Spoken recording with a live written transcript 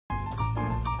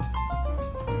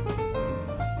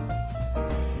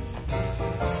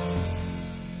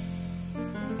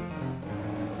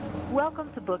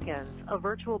Welcome to Bookends, a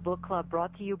virtual book club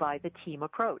brought to you by the Team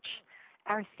Approach.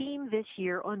 Our theme this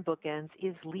year on Bookends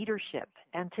is leadership,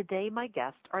 and today my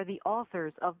guests are the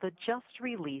authors of the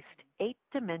just-released 8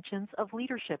 Dimensions of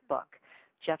Leadership book,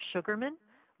 Jeff Sugarman,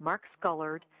 Mark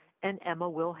Scullard, and Emma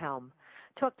Wilhelm.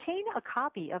 To obtain a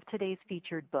copy of today's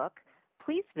featured book,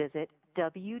 please visit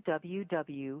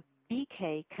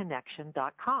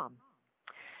www.bkconnection.com.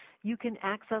 You can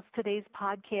access today's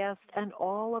podcast and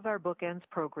all of our Bookends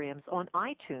programs on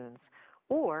iTunes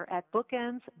or at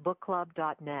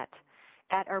bookendsbookclub.net.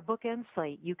 At our Bookends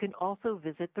site, you can also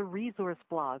visit the resource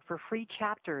blog for free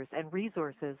chapters and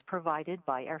resources provided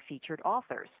by our featured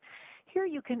authors. Here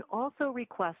you can also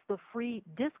request the free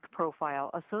disc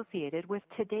profile associated with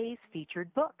today's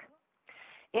featured book.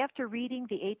 After reading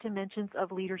the 8 Dimensions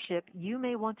of Leadership, you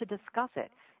may want to discuss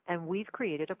it, and we've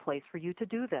created a place for you to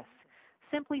do this.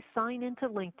 Simply sign into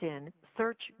LinkedIn,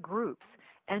 search Groups,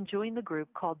 and join the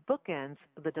group called Bookends,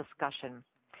 the Discussion.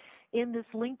 In this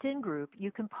LinkedIn group,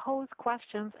 you can pose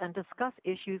questions and discuss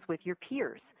issues with your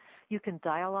peers. You can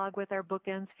dialogue with our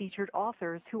Bookends featured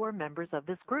authors who are members of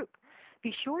this group.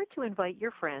 Be sure to invite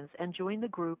your friends and join the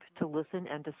group to listen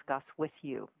and discuss with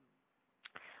you.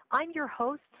 I'm your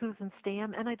host, Susan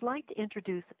Stamm, and I'd like to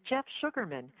introduce Jeff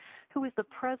Sugarman, who is the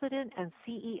President and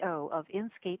CEO of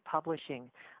Inscape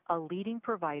Publishing, a leading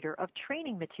provider of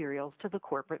training materials to the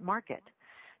corporate market.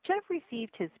 Jeff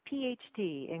received his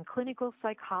Ph.D. in clinical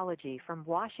psychology from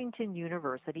Washington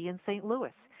University in St.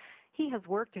 Louis. He has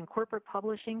worked in corporate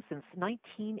publishing since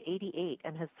 1988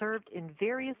 and has served in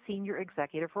various senior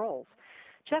executive roles.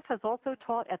 Jeff has also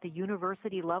taught at the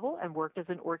university level and worked as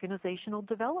an organizational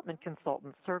development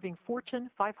consultant serving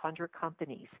Fortune 500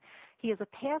 companies. He is a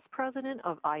past president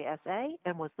of ISA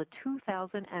and was the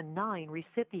 2009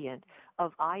 recipient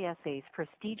of ISA's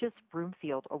prestigious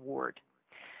Broomfield Award.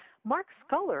 Mark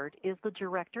Scullard is the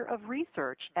Director of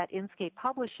Research at Inscape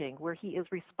Publishing, where he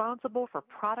is responsible for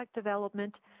product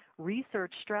development,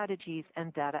 research strategies,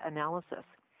 and data analysis.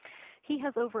 He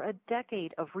has over a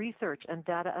decade of research and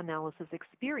data analysis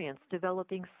experience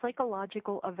developing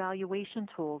psychological evaluation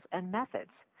tools and methods.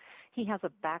 He has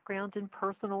a background in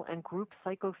personal and group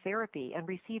psychotherapy and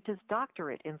received his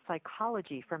doctorate in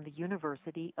psychology from the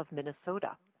University of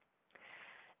Minnesota.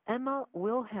 Emma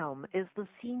Wilhelm is the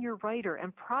senior writer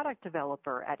and product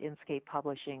developer at Inscape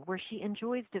Publishing, where she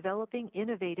enjoys developing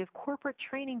innovative corporate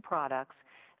training products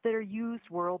that are used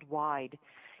worldwide.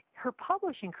 Her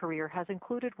publishing career has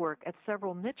included work at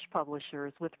several niche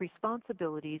publishers with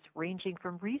responsibilities ranging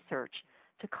from research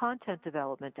to content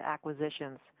development to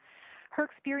acquisitions. Her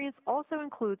experience also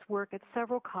includes work at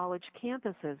several college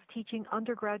campuses teaching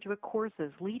undergraduate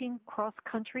courses, leading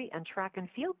cross-country and track and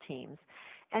field teams,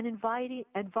 and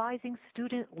advising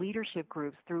student leadership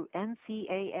groups through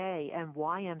NCAA and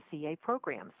YMCA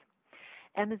programs.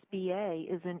 Emma's BA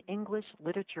is in English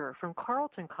Literature from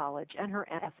Carleton College, and her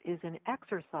MS is in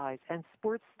Exercise and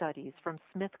Sports Studies from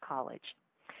Smith College.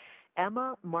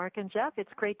 Emma, Mark, and Jeff,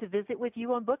 it's great to visit with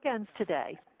you on Bookends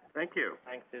today. Thank you.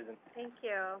 Thanks, Susan. Thank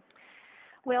you.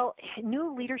 Well,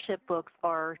 new leadership books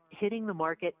are hitting the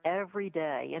market every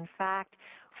day. In fact,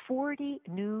 40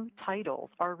 new titles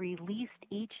are released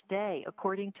each day,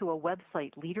 according to a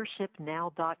website,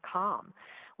 leadershipnow.com.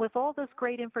 With all this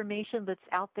great information that's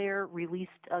out there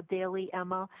released daily,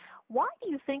 Emma, why do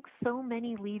you think so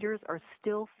many leaders are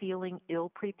still feeling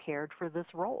ill-prepared for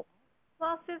this role?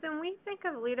 Well, Susan, we think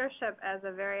of leadership as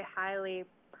a very highly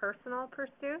personal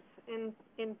pursuit in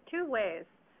 2 ways.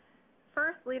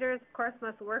 First, leaders, of course,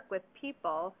 must work with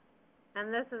people,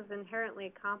 and this is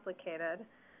inherently complicated.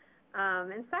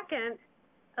 And second,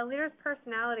 a leader's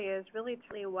personality is really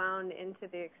wound into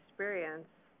the experience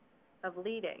of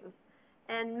leading.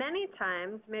 And many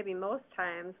times, maybe most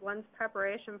times, one's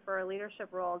preparation for a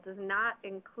leadership role does not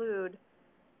include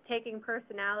taking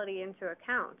personality into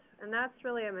account, and that's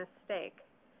really a mistake.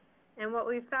 And what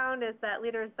we've found is that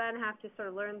leaders then have to sort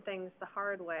of learn things the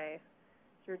hard way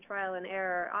through trial and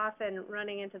error, often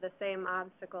running into the same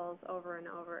obstacles over and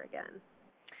over again.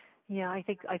 Yeah, I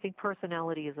think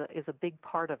personality is a big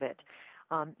part of it.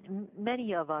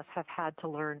 Many of us have had to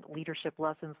learn leadership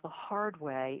lessons the hard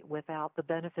way without the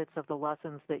benefits of the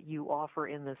lessons that you offer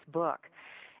in this book.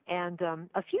 And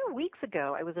a few weeks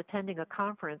ago, I was attending a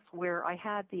conference where I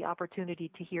had the opportunity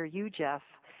to hear you, Jeff,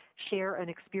 share an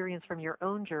experience from your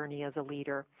own journey as a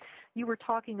leader. You were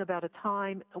talking about a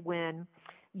time when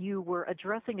you were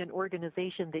addressing an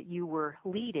organization that you were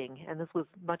leading, and this was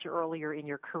much earlier in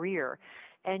your career,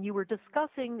 and you were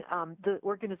discussing the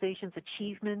organization's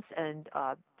achievements and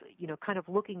kind of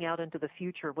looking out into the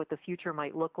future, what the future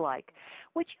might look like.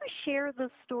 Would you share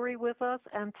this story with us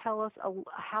and tell us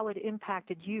how it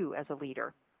impacted you as a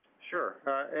leader? Sure.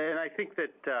 And I think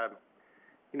that,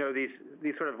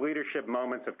 these sort of leadership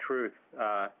moments of truth,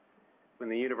 when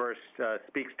the universe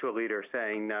speaks to a leader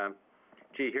saying,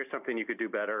 gee, here's something you could do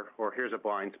better, or here's a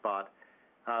blind spot,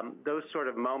 those sort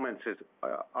of moments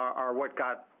are what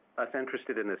got us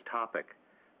interested in this topic.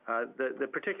 The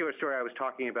particular story I was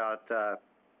talking about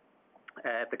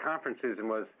at the conference, Susan,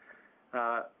 was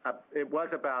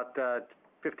about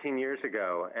 15 years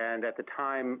ago, and at the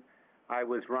time I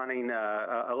was running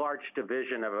a large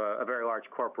division of a very large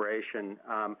corporation,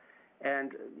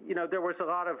 and there was a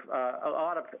lot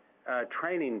of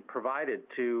training provided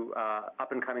to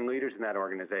up-and-coming leaders in that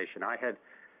organization. I had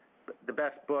the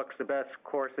best books, the best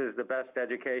courses, the best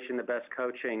education, the best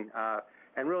coaching,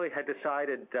 and really had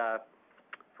decided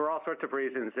for all sorts of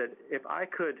reasons that if I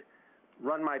could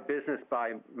run my business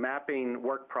by mapping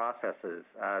work processes,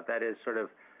 that is sort of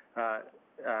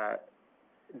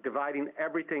dividing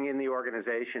everything in the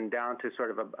organization down to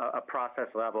sort of a process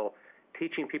level,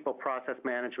 teaching people process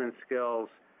management skills,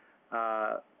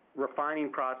 refining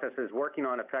processes, working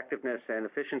on effectiveness and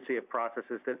efficiency of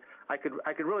processes, that I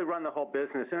could really run the whole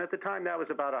business. And at the time, that was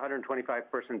about a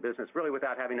 125-person business, really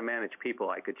without having to manage people.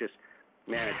 I could just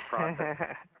manage process.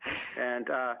 And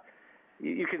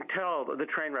you can tell the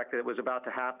train wreck that was about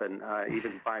to happen,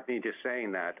 even by me just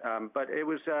saying that. But it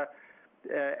was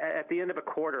at the end of a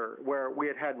quarter where we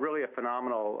had really a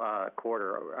phenomenal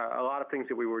quarter. A lot of things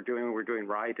that we were doing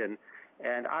right, and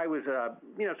I was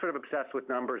sort of obsessed with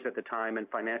numbers at the time and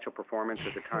financial performance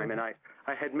at the time. And I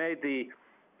had made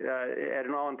at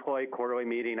an all-employee quarterly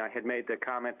meeting, I had made the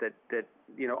comment that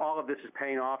all of this is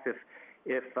paying off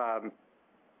if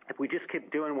we just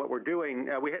keep doing what we're doing.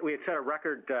 We had set a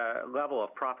record level of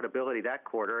profitability that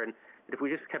quarter, and if we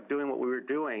just kept doing what we were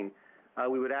doing,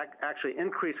 we would actually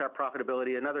increase our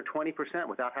profitability another 20%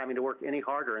 without having to work any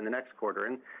harder in the next quarter.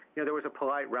 And there was a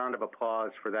polite round of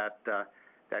applause for that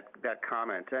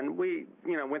comment. And we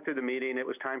went through the meeting. It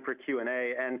was time for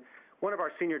Q&A, and one of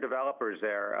our senior developers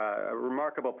there, a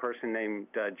remarkable person named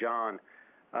John,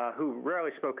 who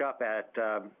rarely spoke up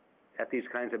at these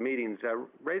kinds of meetings,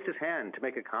 raised his hand to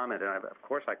make a comment. And of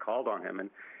course I called on him,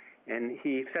 and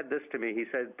he said this to me. He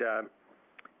said,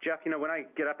 Jeff, when I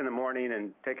get up in the morning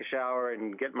and take a shower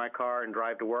and get in my car and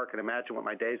drive to work and imagine what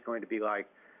my day is going to be like,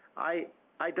 I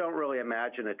don't really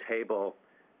imagine a table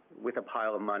with a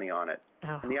pile of money on it.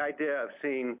 Oh. And the idea of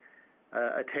seeing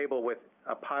a table with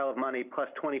a pile of money plus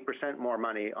 20% more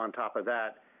money on top of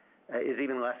that is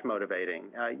even less motivating.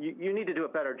 You need to do a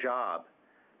better job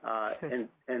in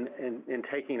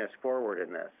taking us forward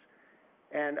in this.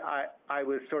 And I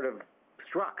was sort of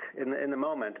struck in the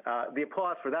moment. The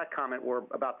applause for that comment were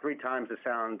about 3 times the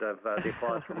sound of the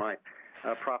applause for my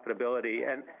profitability.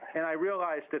 And I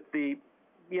realized that the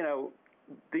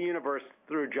universe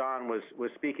through John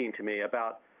was speaking to me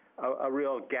about a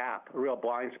real gap, a real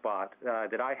blind spot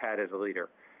that I had as a leader,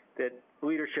 that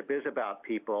leadership is about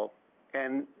people.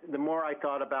 And the more I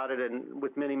thought about it, and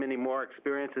with many, many more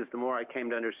experiences, the more I came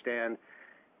to understand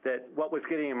that what was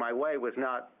getting in my way was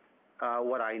not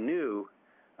what I knew,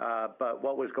 but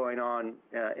what was going on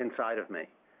inside of me.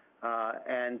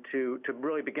 And to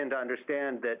really begin to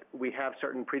understand that we have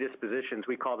certain predispositions,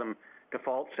 we call them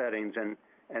default settings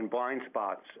and blind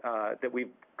spots that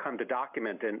we've come to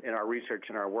document in our research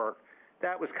and our work.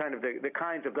 That was kind of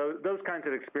those kinds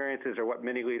of experiences are what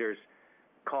many leaders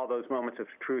call those moments of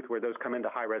truth, where those come into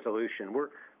high resolution.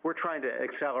 We're trying to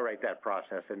accelerate that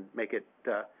process and make it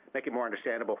more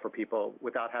understandable for people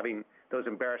without having those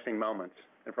embarrassing moments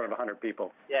in front of 100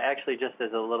 people. Yeah, actually, just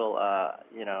as a little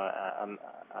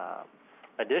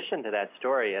addition to that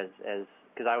story, as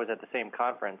because I was at the same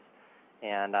conference,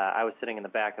 and I was sitting in the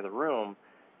back of the room,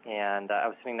 and I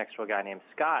was sitting next to a guy named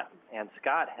Scott, and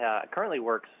Scott currently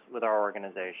works with our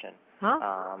organization.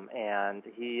 Huh? And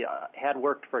he had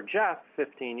worked for Jeff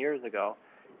 15 years ago,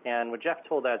 and when Jeff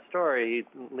told that story,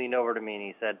 he leaned over to me and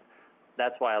he said,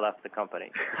 "That's why I left the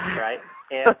company," right?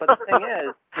 But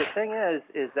the thing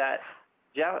is that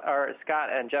Scott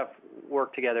and Jeff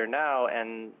work together now,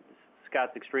 and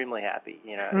Scott's extremely happy.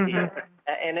 Mm-hmm.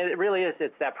 And it really is.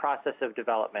 It's that process of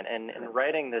development. And in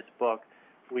writing this book,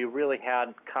 we really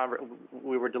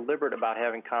we were deliberate about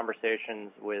having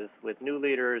conversations with new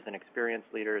leaders and experienced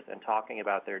leaders and talking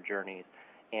about their journeys.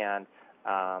 And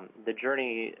the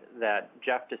journey that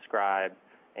Jeff described,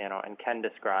 and Ken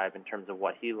described in terms of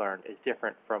what he learned is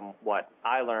different from what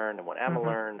I learned and what Emma mm-hmm.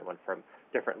 learned and what from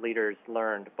different leaders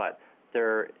learned. But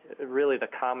really the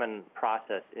common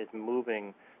process is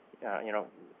moving,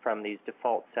 from these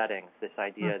default settings, this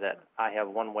idea that I have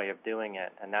one way of doing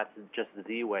it, and that's just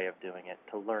the way of doing it,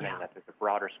 to learning that there's a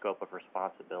broader scope of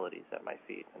responsibilities at my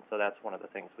feet. And so that's one of the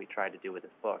things we try to do with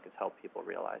this book, is help people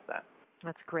realize that.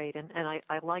 That's great, and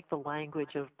I like the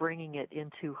language of bringing it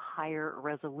into higher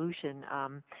resolution,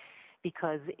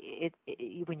 because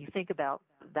when you think about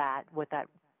that, what that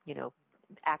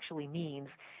actually means,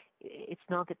 it's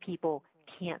not that people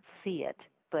can't see it,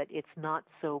 but it's not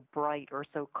so bright or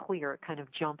so clear. It kind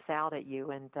of jumps out at you,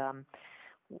 and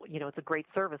it's a great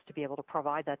service to be able to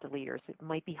provide that to leaders. It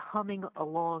might be humming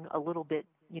along a little bit,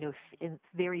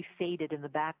 very faded in the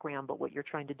background, but what you're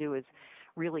trying to do is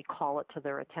really call it to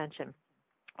their attention.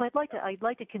 I'd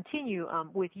like to continue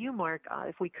with you, Mark,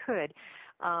 if we could.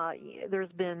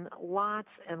 There's been lots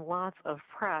and lots of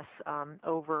press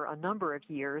over a number of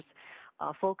years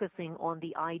focusing on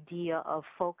the idea of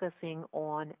focusing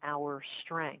on our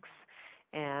strengths.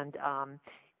 And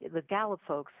the Gallup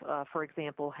folks, for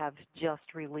example, have just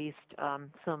released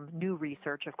some new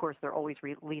research. Of course, they're always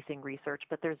releasing research,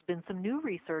 but there's been some new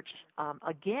research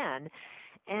again,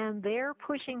 and they're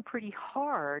pushing pretty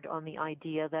hard on the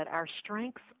idea that our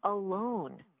strengths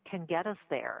alone can get us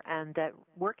there, and that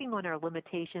working on our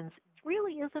limitations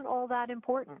really isn't all that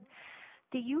important.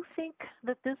 Do you think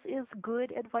that this is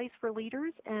good advice for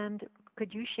leaders, and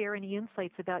could you share any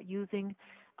insights about using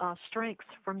strengths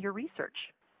from your research?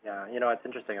 Yeah, it's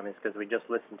interesting. It's because we just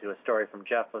listened to a story from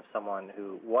Jeff of someone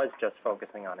who was just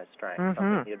focusing on his strengths,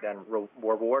 something he had been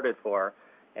rewarded for,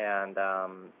 and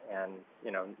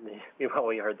you've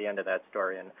already heard the end of that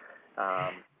story, and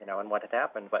and what had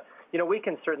happened. But we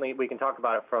can talk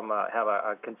about it from have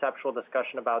a conceptual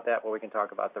discussion about that, or we can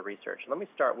talk about the research. Let me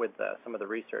start with some of the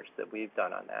research that we've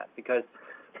done on that, because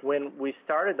when we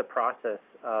started the process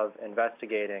of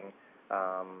investigating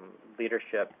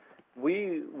leadership,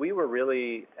 we were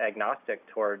really agnostic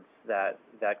towards that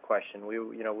question. We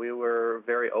were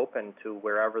very open to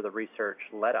wherever the research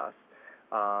led us,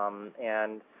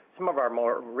 and some of our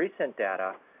more recent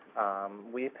data,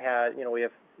 we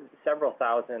have several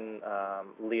thousand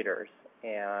leaders,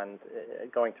 and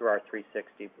going through our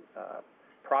 360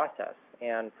 process.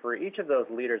 And for each of those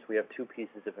leaders, we have two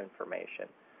pieces of information.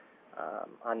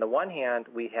 On the one hand,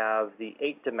 we have the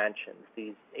 8 dimensions,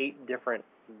 these 8 different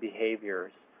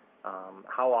behaviors.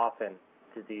 How often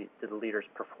do the leaders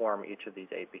perform each of these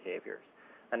 8 behaviors?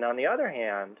 And on the other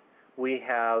hand, we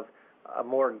have a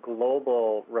more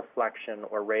global reflection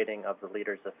or rating of the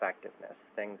leader's effectiveness.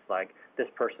 Things like, this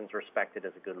person's respected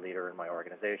as a good leader in my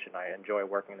organization. I enjoy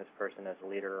working with this person as a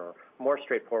leader. Or more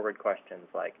straightforward questions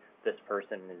like, this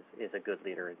person is a good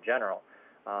leader in general.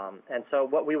 And so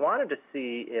what we wanted to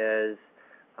see is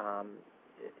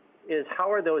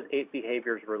how are those 8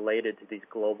 behaviors related to these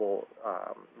global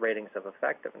ratings of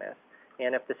effectiveness?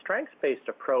 And if the strengths-based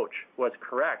approach was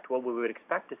correct, what we would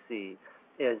expect to see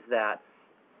is that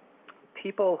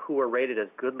people who are rated as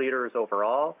good leaders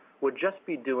overall would just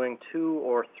be doing 2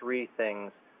 or 3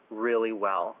 things really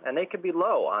well, and they could be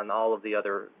low on all of the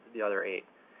other 8.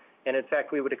 And in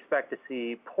fact, we would expect to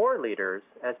see poor leaders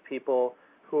as people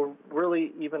who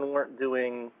really even weren't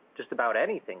doing just about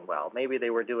anything well. Maybe they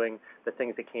were doing the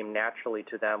things that came naturally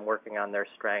to them, working on their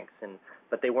strengths,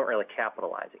 but they weren't really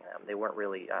capitalizing them. They weren't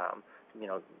really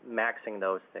maxing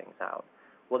those things out.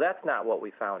 Well, that's not what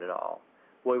we found at all.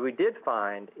 What we did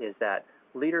find is that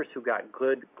leaders who got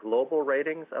good global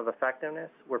ratings of effectiveness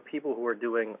were people who were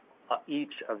doing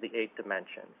each of the 8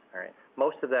 dimensions. All right,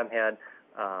 most of them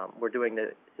were doing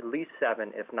at least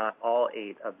 7, if not all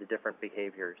 8, of the different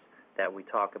behaviors that we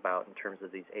talk about in terms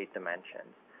of these 8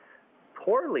 dimensions.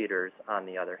 Poor leaders, on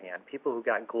the other hand, people who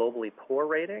got globally poor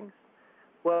ratings,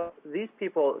 well, these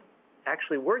people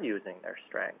actually were using their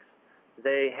strengths.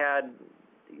 They had,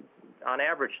 on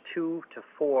average, 2 to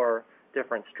 4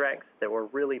 different strengths that were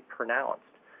really pronounced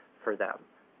for them.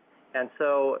 And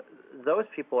so those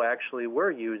people actually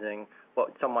were using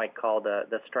what some might call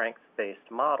the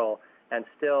strengths-based model, and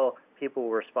still people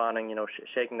were responding,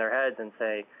 shaking their heads and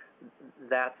say,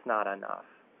 that's not enough.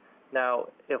 Now,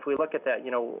 if we look at that,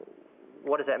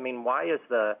 what does that mean? Why is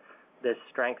this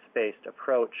strengths-based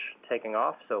approach taking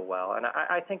off so well? And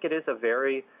I think it is a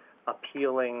very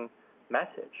appealing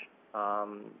message.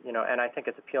 And I think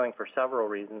it's appealing for several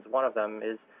reasons. One of them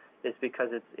is because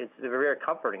it's a very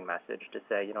comforting message to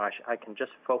say, I can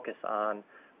just focus on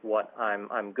what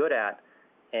I'm good at,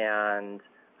 and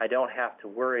I don't have to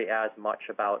worry as much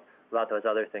about those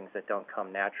other things that don't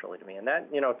come naturally to me. And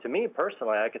that, to me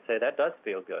personally, I could say that does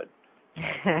feel good.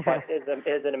 But is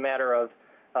it a matter of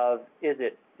is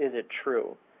it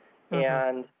true? Mm-hmm.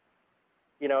 And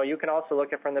you can also look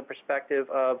at it from the perspective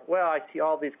of, well, I see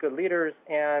all these good leaders,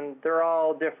 and they're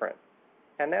all different.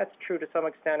 And that's true to some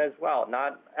extent as well.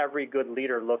 Not every good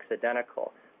leader looks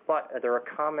identical, but there are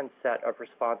a common set of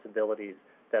responsibilities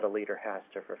that a leader has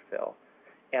to fulfill.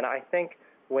 And I think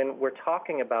when we're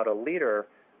talking about a leader,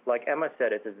 like Emma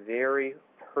said, it's a very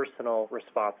personal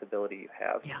responsibility you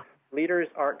have. Yeah. Leaders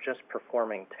aren't just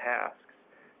performing tasks.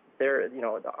 They're,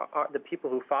 the people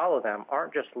who follow them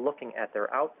aren't just looking at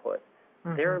their output.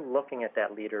 Mm-hmm. They're looking at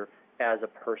that leader as a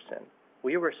person.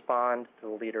 We respond to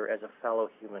the leader as a fellow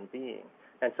human being.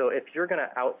 And so if you're going to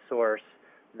outsource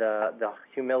the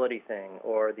humility thing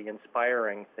or the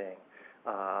inspiring thing,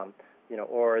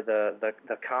 or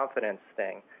the confidence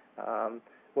thing,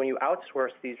 when you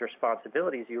outsource these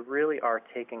responsibilities, you really are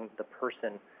taking the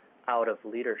person out of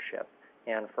leadership.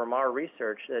 And from our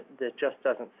research, it just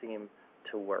doesn't seem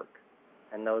to work.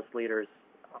 And those leaders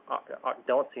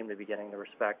don't seem to be getting the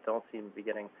respect, don't seem to be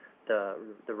getting the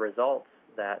results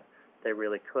that they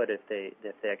really could if they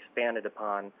expanded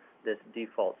upon this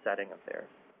default setting of theirs.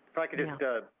 If I could just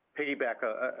piggyback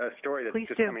a story that's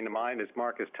just coming to mind as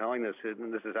Mark is telling this,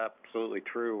 and this is absolutely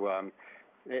true.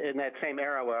 In that same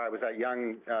era where I was a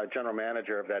young general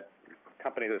manager of that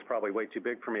company that was probably way too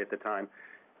big for me at the time,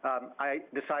 I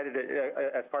decided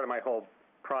as part of my whole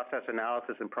process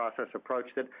analysis and process approach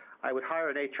that I would hire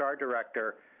an HR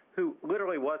director who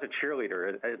literally was a cheerleader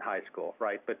in high school,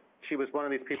 right? But she was one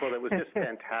of these people that was just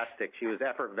fantastic. She was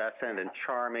effervescent and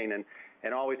charming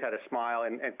and always had a smile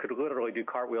and could literally do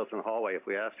cartwheels in the hallway if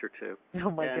we asked her to.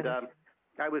 Oh, my goodness.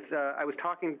 I was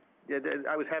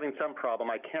having some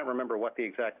problem. I can't remember what the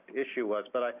exact issue was,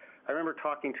 but I remember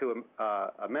talking to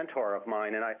a mentor of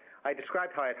mine, and I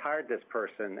described how I had hired this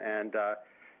person and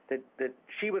that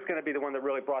she was going to be the one that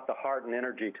really brought the heart and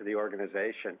energy to the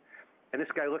organization. And this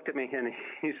guy looked at me and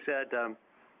he said,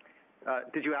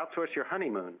 did you outsource your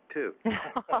honeymoon too?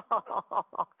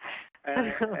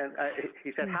 and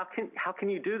he said, how can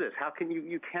you do this? How can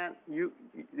you can't,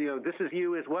 this is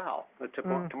you as well,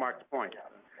 to Mark's point.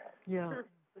 Yeah,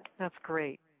 that's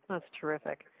great. That's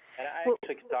terrific. And I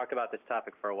actually could talk about this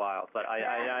topic for a while, but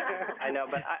I know,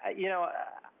 but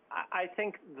I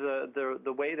think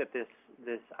the way that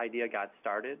this idea got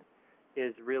started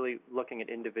is really looking at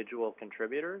individual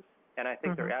contributors. And I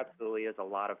think there absolutely is a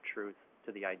lot of truth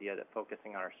to the idea that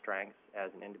focusing on our strengths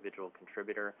as an individual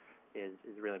contributor is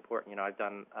really important. I've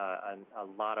done a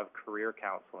lot of career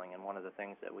counseling, and one of the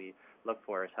things that we look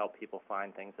for is help people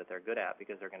find things that they're good at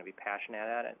because they're going to be passionate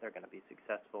at it, they're going to be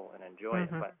successful and enjoy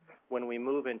it. But when we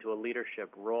move into a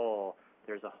leadership role,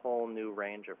 there's a whole new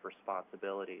range of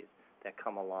responsibilities that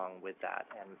come along with that,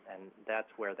 and that's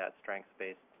where that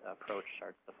strengths-based approach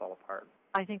starts to fall apart.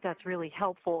 I think that's really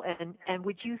helpful. And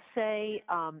would you say,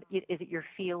 is it your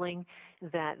feeling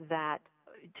that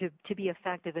to be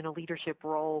effective in a leadership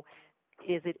role,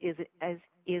 is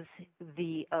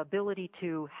the ability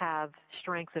to have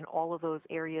strengths in all of those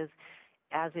areas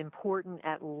as important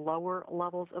at lower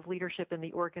levels of leadership in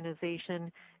the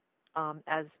organization,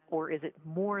 or is it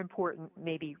more important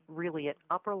maybe really at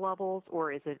upper levels,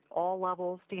 or is it all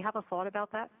levels? Do you have a thought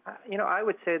about that? I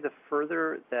would say the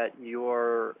further that you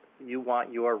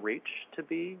want your reach to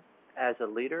be as a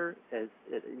leader, as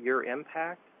your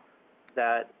impact,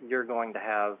 that you're going to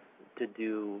have to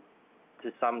do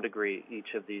to some degree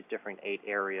each of these different 8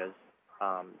 areas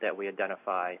that we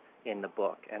identify in the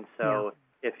book. And so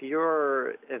if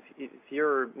you're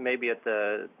maybe at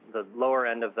the lower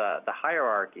end of the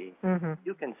hierarchy,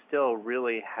 you can still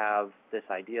really have this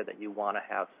idea that you want to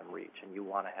have some reach and you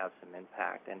want to have some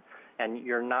impact, and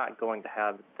you're not going to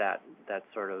have that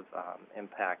sort of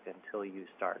impact until you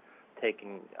start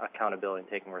taking accountability and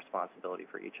taking responsibility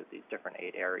for each of these different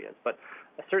 8 areas. But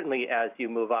certainly as you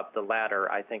move up the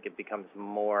ladder, I think it becomes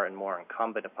more and more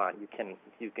incumbent upon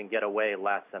you can get away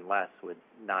less and less with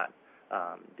not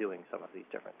doing some of these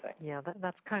different things. Yeah,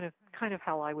 that's kind of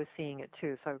how I was seeing it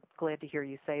too. So glad to hear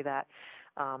you say that.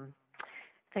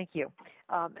 Thank you.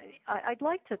 I'd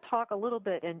like to talk a little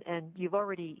bit, and you've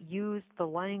already used the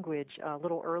language a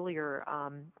little earlier.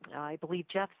 I believe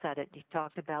Jeff said it. He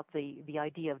talked about the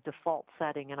idea of default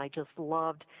setting, and I just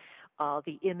loved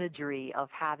the imagery of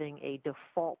having a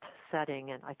default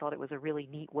setting, and I thought it was a really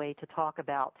neat way to talk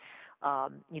about,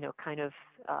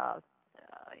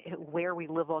 where we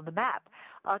live on the map.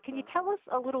 Can you tell us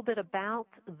a little bit about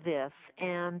this,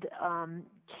 and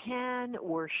can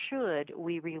or should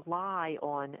we rely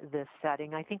on this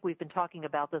setting? I think we've been talking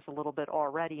about this a little bit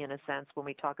already in a sense when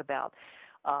we talk about,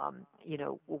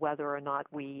 whether or not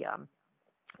we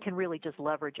can really just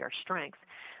leverage our strengths.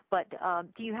 But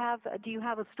do you have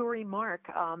a story, Mark,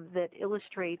 that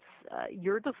illustrates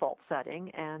your default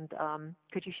setting, and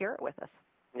could you share it with us?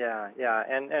 Yeah,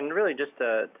 and really just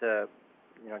to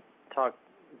talk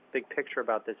big picture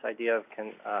about this idea of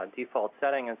default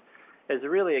setting is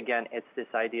really, again, it's this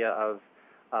idea of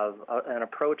an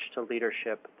approach to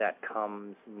leadership that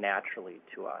comes naturally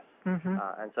to us. Mm-hmm.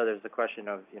 And so there's the question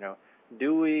of,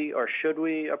 do we or should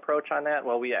we approach on that?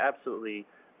 Well, we absolutely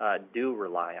do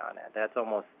rely on it. That's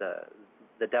almost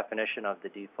the definition of the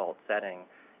default setting.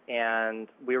 And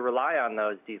we rely on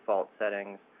those default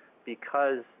settings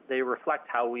because they reflect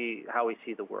how we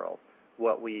see the world,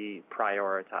 what we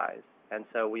prioritize. And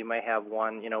so we may have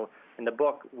one, in the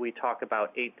book we talk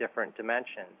about 8 different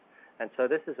dimensions. And so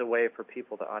this is a way for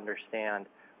people to understand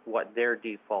what their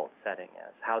default setting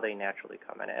is, how they naturally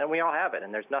come in. And we all have it,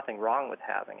 and there's nothing wrong with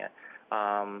having it.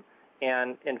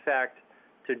 And in fact,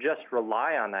 to just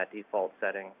rely on that default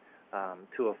setting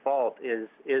to a fault is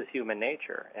human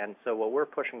nature. And so what we're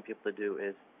pushing people to do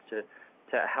is to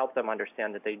help them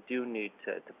understand that they do need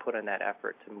to put in that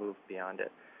effort to move beyond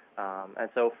it. And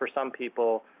so for some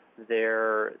people,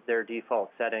 their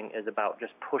default setting is about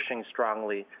just pushing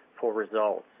strongly for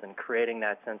results and creating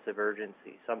that sense of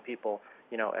urgency. Some people,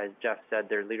 as Jeff said,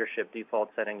 their leadership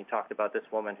default setting, he talked about this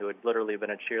woman who had literally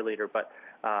been a cheerleader, but,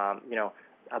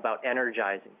 about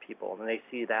energizing people, and they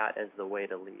see that as the way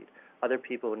to lead. Other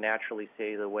people naturally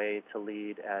see the way to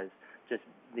lead as just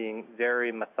being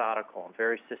very methodical and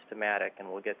very systematic, and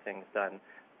will get things done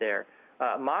there.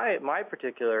 My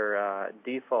particular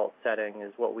default setting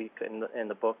is what we in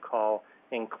the book call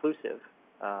inclusive.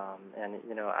 And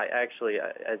I actually,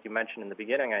 as you mentioned in the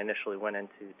beginning, I initially went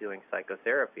into doing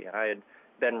psychotherapy, and I had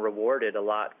been rewarded a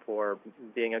lot for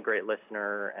being a great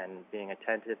listener and being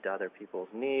attentive to other people's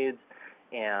needs,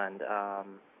 and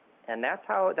that's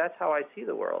how I see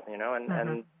the world,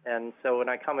 and so when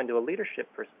I come into a leadership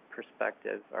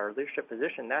perspective or leadership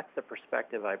position, that's the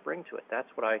perspective I bring to it. That's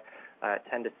what I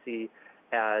tend to see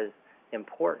as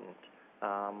important.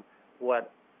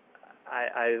 What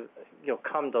I've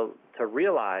come to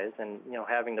realize, and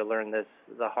having to learn this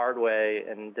the hard way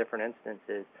in different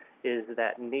instances, is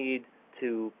that need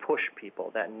to push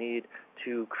people, that need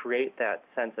to create that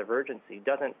sense of urgency.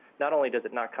 Not only does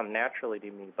it not come naturally to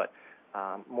me, but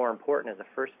more important as a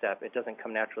first step, it doesn't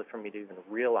come naturally for me to even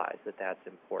realize that that's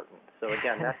important. So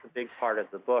again, that's a big part of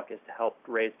the book, is to help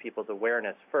raise people's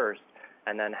awareness first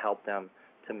and then help them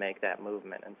to make that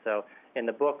movement. And so in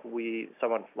the book,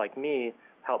 someone like me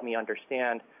helped me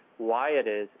understand why it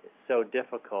is so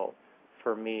difficult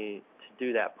for me to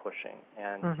do that pushing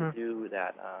and to do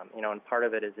that, and part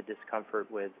of it is a discomfort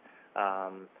with,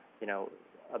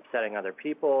 upsetting other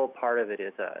people. Part of it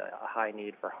is a high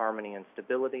need for harmony and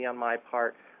stability on my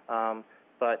part.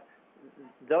 But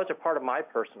those are part of my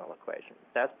personal equation.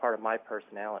 That's part of my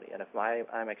personality. And if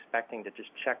I'm expecting to just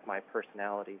check my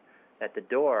personality at the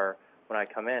door when I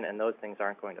come in, and those things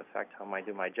aren't going to affect how I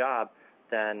do my job,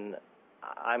 then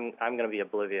I'm going to be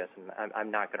oblivious, and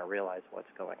I'm not going to realize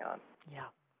what's going on. Yeah,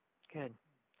 good.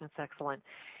 That's excellent.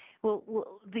 Well,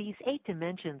 these 8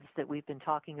 dimensions that we've been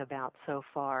talking about so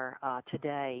far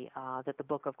today, that the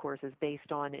book, of course, is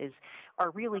based on,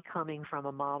 are really coming from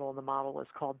a model, and the model is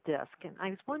called DISC. And I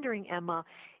was wondering, Emma,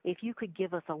 if you could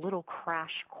give us a little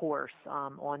crash course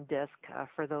on DISC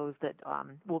for those that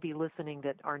will be listening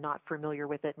that are not familiar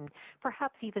with it, and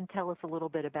perhaps even tell us a little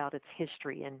bit about its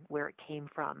history and where it came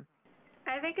from.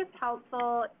 I think it's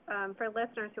helpful for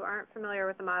listeners who aren't familiar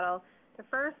with the model to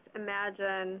first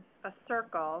imagine a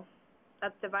circle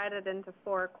that's divided into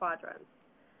 4 quadrants.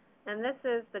 And this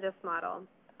is the DISC model.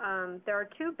 There are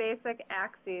 2 basic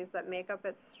axes that make up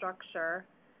its structure.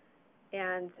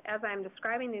 And as I'm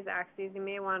describing these axes, you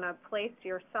may want to place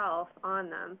yourself on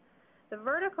them. The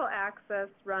vertical axis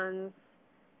runs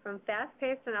from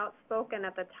fast-paced and outspoken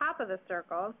at the top of the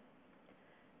circle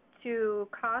to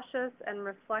cautious and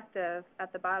reflective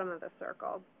at the bottom of the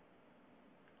circle.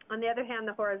 On the other hand,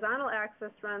 the horizontal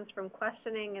axis runs from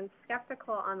questioning and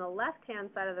skeptical on the left-hand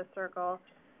side of the circle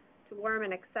to warm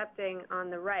and accepting on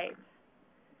the right.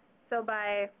 So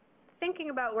by thinking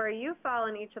about where you fall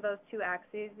in each of those 2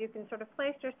 axes, you can sort of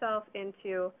place yourself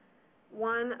into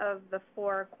one of the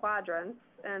 4 quadrants,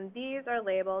 and these are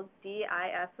labeled D, I,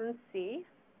 S, and C.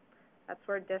 That's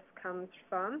where DISC comes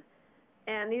from.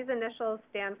 And these initials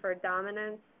stand for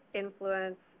dominance,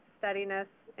 influence, steadiness,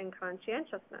 and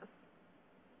conscientiousness.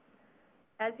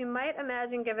 As you might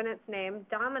imagine, given its name,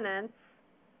 dominance,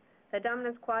 the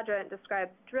dominance quadrant describes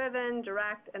driven,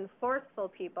 direct, and forceful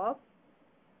people.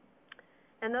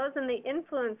 And those in the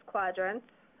influence quadrant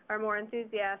are more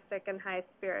enthusiastic and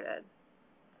high-spirited.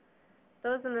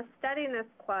 Those in the steadiness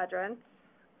quadrant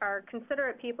are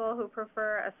considerate people who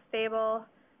prefer a stable,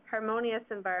 harmonious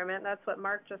environment. That's what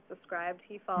Mark just described.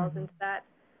 He falls into that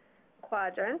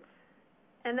quadrant.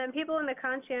 And then people in the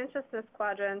conscientiousness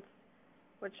quadrant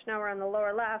which now we're on the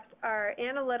lower left, are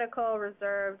analytical,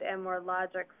 reserved, and more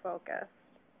logic-focused.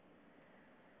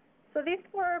 So these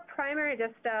 4 primary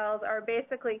DISC styles are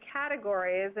basically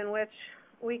categories in which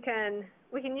we can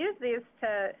use these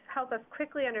to help us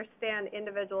quickly understand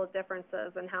individual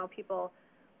differences and how people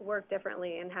work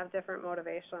differently and have different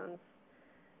motivations.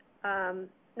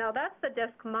 Now that's the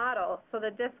DISC model. So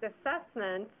the DISC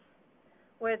assessment,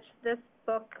 which this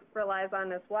book relies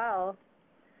on as well,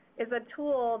 is a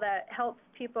tool that helps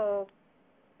people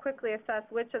quickly assess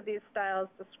which of these styles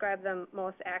describe them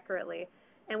most accurately.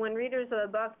 And when readers of the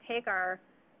book take our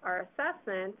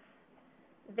assessments,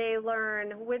 they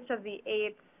learn which of the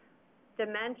 8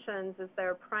 dimensions is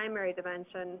their primary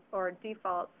dimension or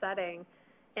default setting.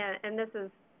 And this is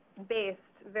based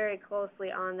very closely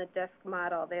on the DISC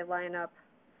model. They line up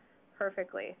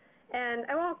perfectly. And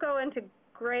I won't go into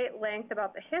great length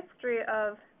about the history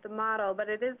of the model, but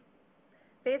it is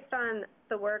based on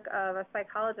the work of a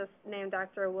psychologist named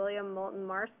Dr. William Moulton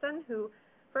Marston, who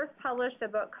first published a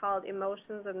book called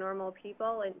Emotions of Normal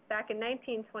People back in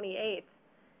 1928.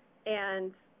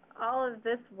 And all of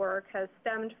this work has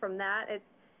stemmed from that.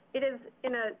 It is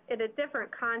in a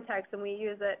different context, and we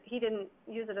use it. He didn't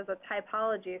use it as a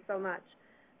typology so much,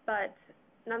 but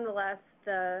nonetheless,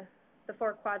 the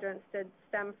 4 quadrants did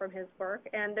stem from his work,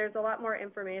 and there's a lot more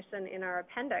information in our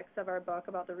appendix of our book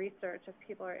about the research if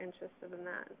people are interested in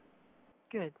that.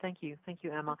 Good. Thank you,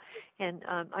 Emma. And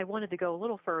I wanted to go a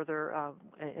little further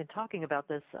in talking about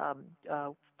this.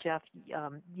 Jeff,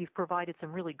 you've provided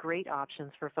some really great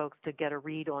options for folks to get a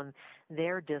read on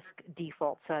their DISC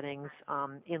default settings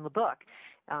in the book.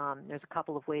 There's a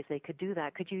couple of ways they could do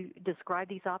that. Could you describe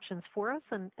these options for us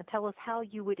and tell us how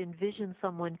you would envision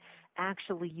someone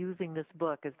actually using this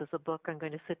book? Is this a book I'm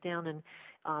going to sit down and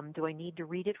do I need to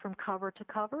read it from cover to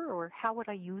cover, or how would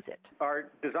I use it? Our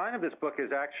design of this book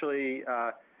is actually,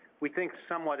 we think,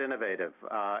 somewhat innovative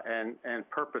and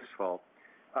purposeful.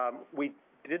 We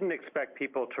didn't expect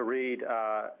people to read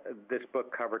this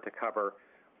book cover to cover.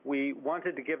 We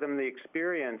wanted to give them the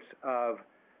experience of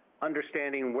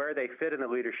understanding where they fit in the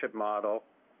leadership model,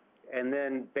 and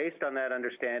then based on that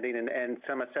understanding and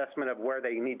some assessment of where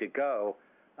they need to go,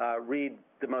 read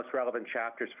the most relevant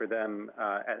chapters for them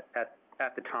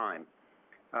at the time,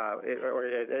 or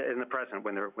in the present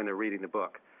when they're reading the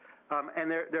book.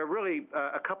 And there are really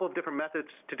a couple of different methods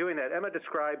to doing that. Emma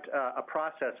described a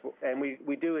process, and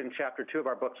we do in Chapter 2 of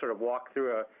our book sort of walk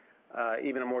through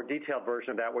even a more detailed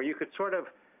version of that, where you could sort of,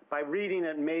 by reading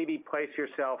it, maybe place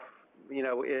yourself,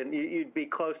 you'd be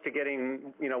close to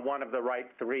getting, one of the right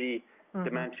 3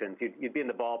 dimensions. You'd be in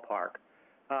the ballpark.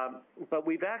 But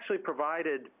we've actually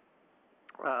provided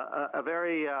a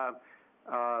very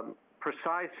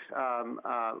precise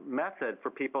method for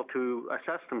people to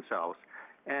assess themselves.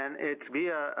 And it's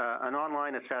via an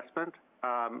online assessment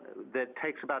that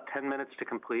takes about 10 minutes to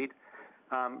complete.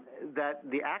 That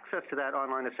the access to that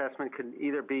online assessment can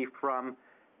either be from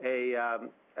an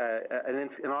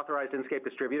authorized Inkscape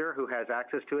distributor who has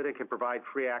access to it and can provide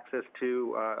free access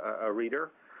to a reader,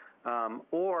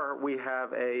 or we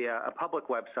have a public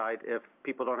website if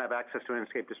people don't have access to an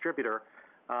Inkscape distributor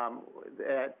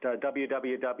at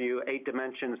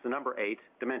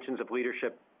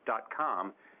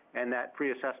www.8dimentionsofleadership.com, and that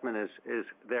free assessment is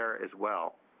there as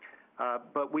well.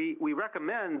 But we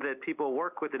recommend that people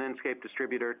work with an Inkscape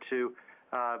distributor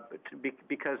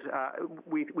because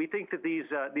we think that these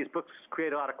books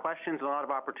create a lot of questions and a lot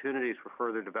of opportunities for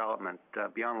further development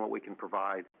beyond what we can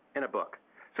provide in a book.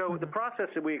 So the process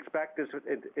that we expect is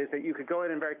that you could go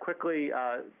in and very quickly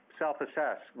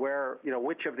self-assess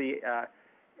which of the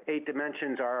 8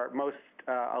 dimensions are most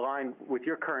aligned with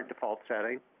your current default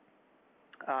setting.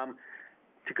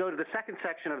 To go to the second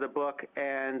section of the book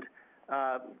and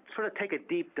sort of take a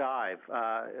deep dive.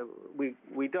 We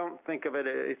don't think of it.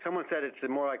 Someone said it's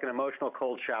more like an emotional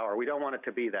cold shower. We don't want it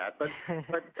to be that, but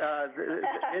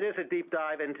it is a deep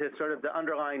dive into sort of the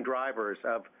underlying drivers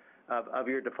of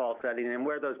your default setting and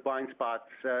where those blind spots,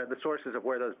 the sources of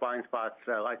where those blind spots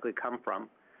likely come from.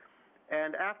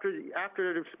 And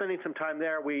after spending some time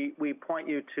there, we point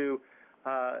you to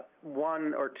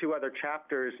 1 or 2 other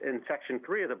chapters in Section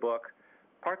 3 of the book,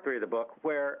 Part 3 of the book,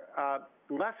 where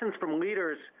lessons from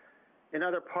leaders in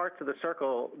other parts of the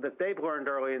circle that they've learned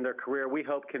early in their career, we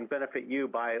hope can benefit you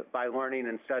by learning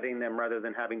and studying them rather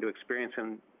than having to experience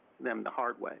them the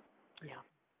hard way. Yeah.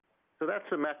 So that's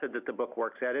the method that the book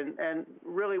works at. And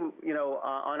really,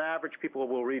 on average, people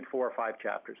will read 4 or 5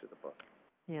 chapters of the book.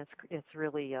 Yeah, it's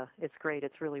really it's great.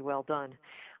 It's really well done.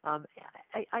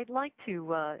 I'd like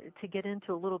to get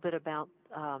into a little bit about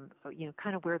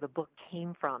kind of where the book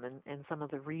came from and some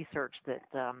of the research that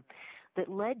that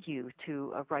led you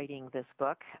to writing this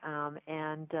book.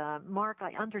 Mark,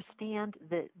 I understand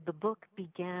that the book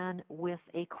began with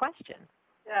a question.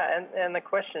 Yeah, and the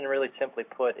question, really simply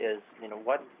put, is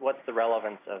what's the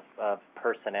relevance of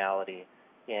personality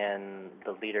in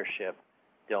the leadership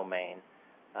domain?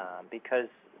 Because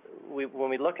when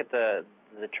we look at the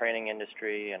training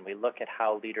industry and we look at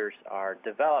how leaders are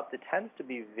developed, it tends to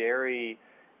be very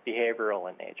behavioral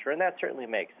in nature, and that certainly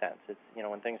makes sense. It's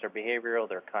when things are behavioral,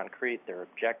 they're concrete, they're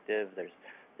objective.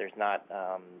 There's not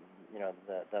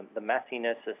the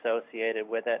messiness associated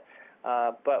with it.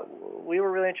 But we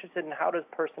were really interested in how does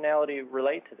personality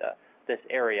relate to this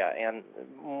area, and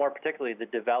more particularly the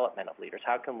development of leaders.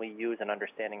 How can we use an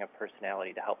understanding of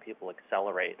personality to help people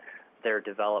accelerate their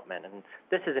development? And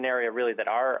this is an area really that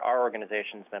our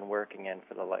organization's been working in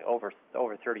for over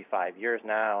 35 years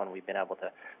now, and we've been able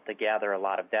to gather a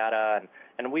lot of data,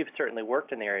 and we've certainly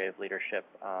worked in the area of leadership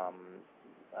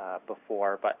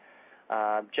before. But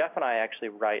Jeff and I actually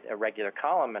write a regular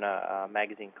column in a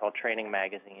magazine called Training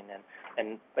Magazine,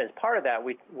 and as part of that,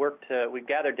 we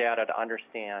gather data to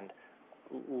understand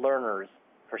learners'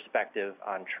 perspective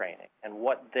on training and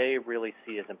what they really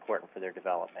see as important for their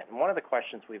development. And one of the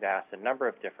questions we've asked a number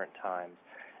of different times,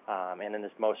 and in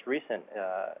this most recent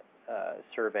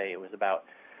survey, it was about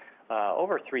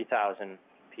over 3,000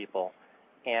 people,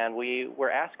 and we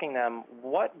were asking them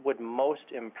what would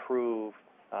most improve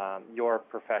your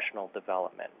professional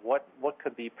development. What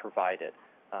could be provided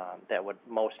that would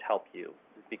most help you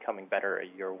becoming better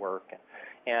at your work?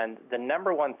 And the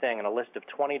number one thing in a list of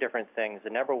 20 different things, the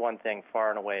number one thing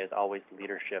far and away is always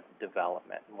leadership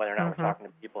development. Whether or not we're talking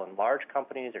to people in large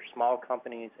companies or small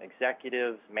companies,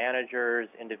 executives, managers,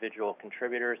 individual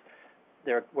contributors,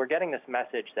 we're getting this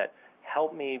message that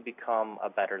help me become a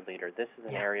better leader. This is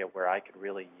an area where I could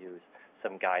really use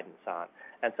some guidance on.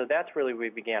 And so that's really where we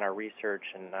began our research.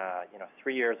 And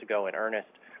 3 years ago in earnest,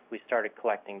 we started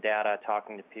collecting data,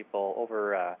 talking to people,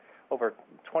 over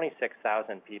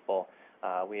 26,000 people.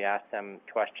 We asked them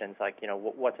questions like,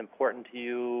 what's important to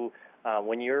you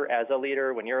when you're a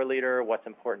leader, what's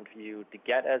important for you to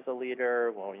get as a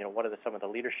leader? Well, what are some of the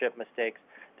leadership mistakes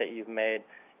that you've made?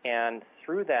 And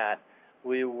through that,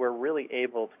 we were really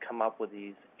able to come up with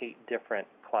these 8 different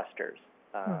clusters,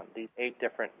 these 8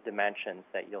 different dimensions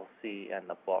that you'll see in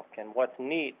the book. And what's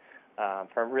neat,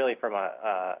 from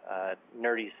a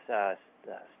nerdy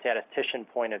statistician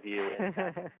point of view,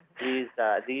 is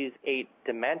that these 8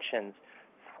 dimensions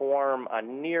form a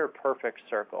near perfect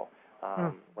circle.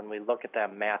 When we look at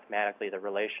them mathematically, the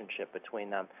relationship between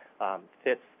them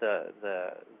fits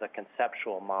the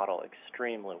conceptual model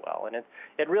extremely well. And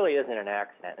it really isn't an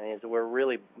accident. And we're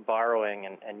really borrowing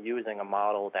and using a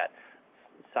model that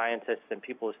scientists and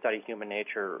people who study human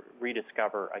nature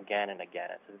rediscover again and again.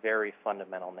 It's a very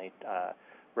fundamental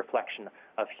reflection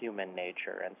of human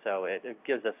nature. And so it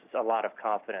gives us a lot of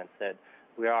confidence that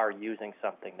we are using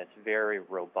something that's very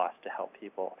robust to help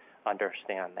people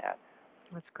understand that.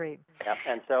 That's great. Yep.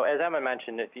 And so, as Emma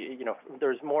mentioned,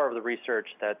 there's more of the research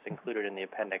that's included in the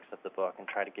appendix of the book, and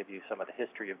try to give you some of the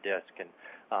history of DISC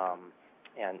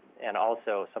and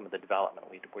also some of the development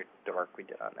the work we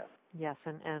did on this. Yes,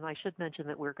 and I should mention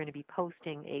that we're going to be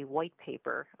posting a white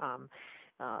paper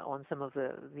on some of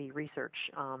the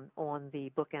research on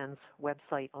the Bookends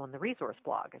website on the resource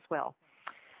blog as well.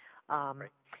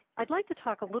 I'd like to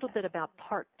talk a little bit about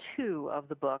part 2 of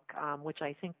the book, which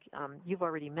I think you've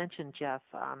already mentioned, Jeff,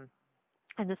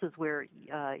 and this is where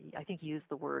I think you used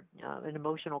the word an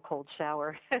emotional cold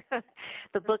shower.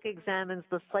 The book examines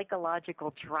the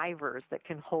psychological drivers that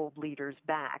can hold leaders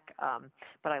back,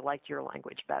 but I liked your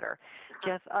language better.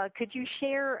 Jeff, could you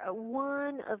share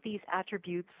one of these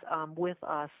attributes with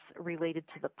us related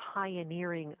to the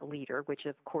pioneering leader, which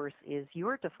of course is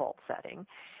your default setting?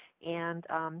 And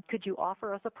could you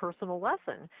offer us a personal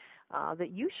lesson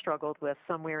that you struggled with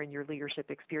somewhere in your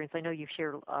leadership experience? I know you've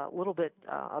shared a little bit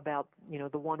about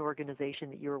the one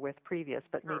organization that you were with previous,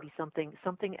 but maybe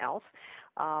something else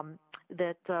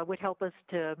that would help us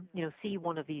to see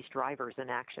one of these drivers in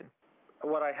action.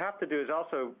 What I have to do is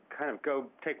also kind of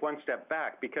take one step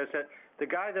back, because the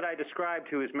guy that I described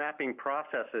who is mapping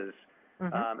processes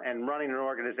and running an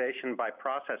organization by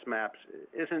process maps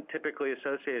isn't typically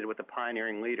associated with a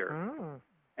pioneering leader.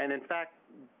 And in fact,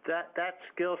 that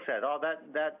skill set, all that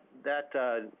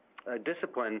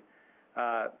discipline,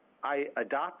 I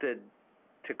adopted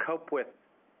to cope with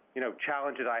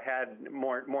challenges I had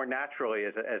more naturally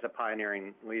as a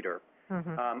pioneering leader.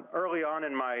 Early on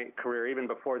in my career, even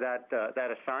before that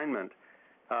assignment,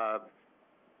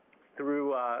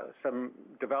 through some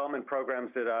development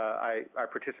programs that I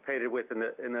participated with in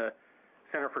the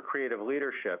Center for Creative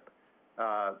Leadership,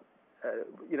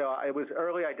 it was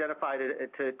early identified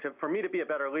for me to be a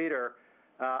better leader,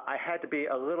 I had to be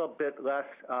a little bit less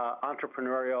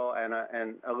entrepreneurial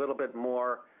and a little bit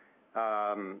more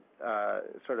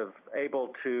sort of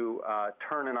able to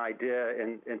turn an idea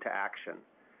into action.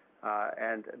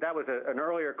 And that was an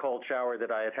earlier cold shower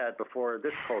that I had before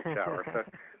this cold shower. So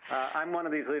I'm one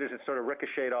of these leaders that sort of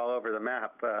ricocheted all over the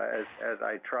map as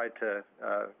I tried to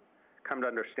come to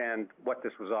understand what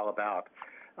this was all about.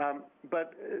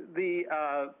 But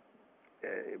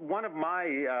one of my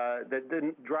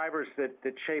the drivers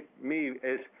that shaped me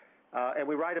is, and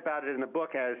we write about it in the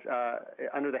book as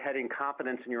under the heading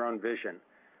 "Confidence in Your Own Vision."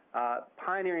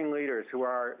 Pioneering leaders who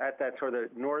are at that sort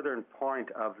of northern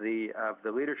point of the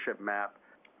leadership map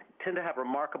tend to have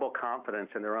remarkable confidence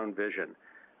in their own vision,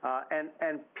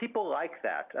 and people like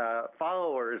that.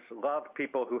 Followers love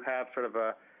people who have sort of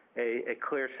a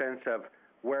clear sense of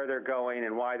where they're going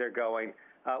and why they're going.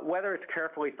 Whether it's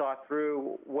carefully thought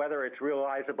through, whether it's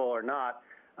realizable or not,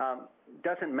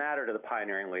 doesn't matter to the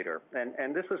pioneering leader.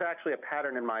 And this was actually a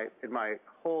pattern in my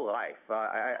whole life.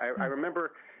 I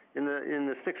remember in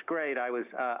the sixth grade, I was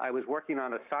working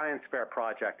on a science fair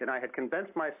project, and I had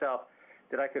convinced myself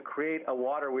that I could create a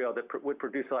water wheel that would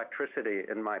produce electricity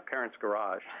in my parents'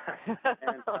 garage.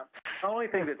 And the only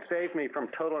thing that saved me from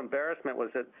total embarrassment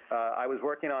was that I was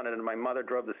working on it, and my mother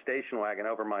drove the station wagon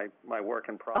over my work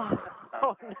in progress.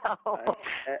 Oh no!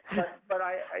 But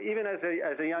I, even as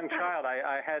a young child,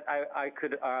 I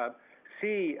could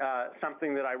see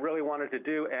something that I really wanted to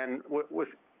do, and was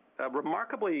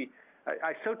remarkably.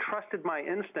 I so trusted my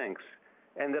instincts,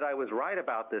 and that I was right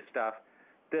about this stuff,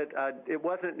 that I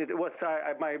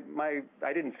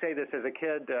didn't say this as a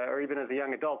kid or even as a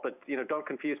young adult, but don't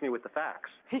confuse me with the facts.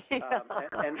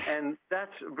 And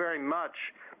that's very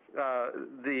much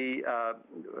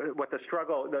what the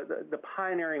struggle. The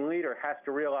pioneering leader has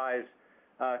to realize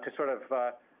to sort of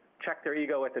check their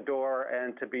ego at the door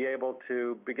and to be able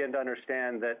to begin to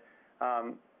understand that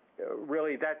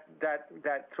really that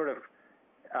sort of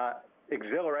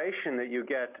exhilaration that you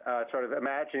get sort of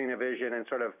imagining a vision and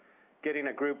sort of getting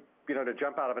a group, to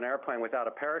jump out of an airplane without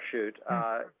a parachute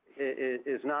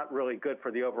is not really good for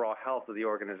the overall health of the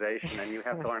organization, and you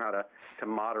have to learn how to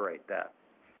moderate that.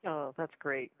 Oh, that's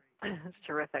great. That's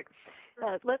terrific.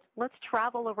 Let's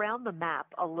travel around the map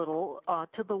a little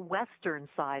to the western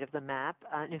side of the map.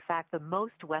 In fact, the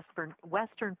most western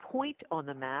point on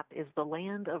the map is the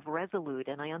land of Resolute,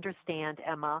 and I understand,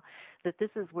 Emma, that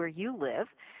this is where you live.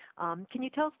 Can you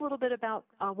tell us a little bit about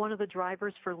one of the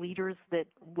drivers for leaders that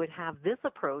would have this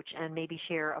approach, and maybe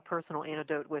share a personal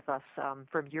anecdote with us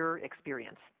from your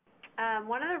experience?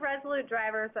 One of the Resolute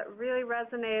drivers that really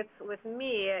resonates with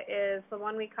me is the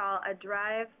one we call a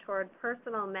drive toward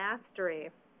personal mastery.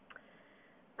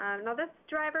 Now, this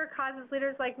driver causes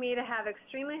leaders like me to have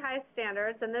extremely high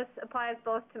standards, and this applies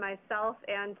both to myself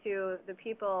and to the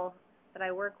people that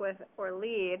I work with or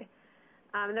lead.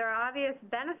 There are obvious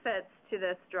benefits to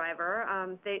this driver.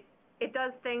 It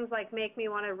does things like make me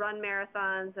want to run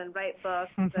marathons and write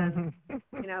books and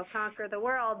conquer the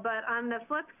world. But on the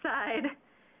flip side,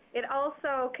 it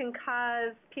also can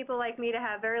cause people like me to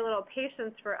have very little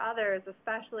patience for others,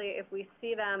 especially if we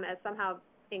see them as somehow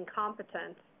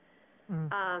incompetent.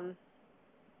 And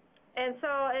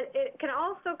so it can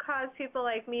also cause people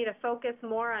like me to focus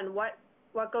more on what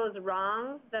goes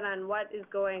wrong than on what is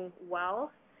going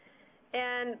well.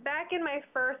 And back in my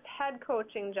first head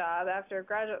coaching job after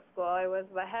graduate school, I was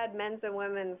the head men's and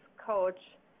women's coach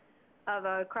of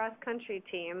a cross-country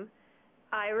team.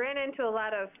 I ran into a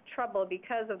lot of trouble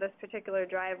because of this particular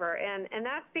driver, and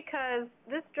that's because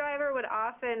this driver would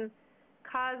often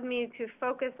cause me to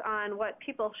focus on what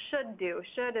people should do.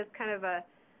 Should is kind of a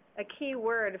key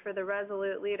word for the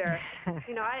Resolute leader.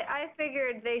 I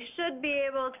figured they should be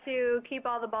able to keep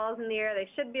all the balls in the air. They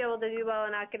should be able to do well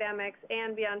in academics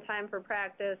and be on time for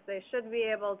practice. They should be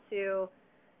able to,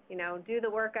 do the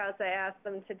workouts I asked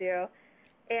them to do.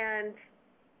 And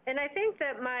I think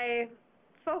that my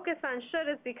focus on should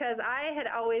is because I had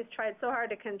always tried so hard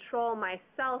to control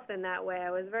myself in that way. I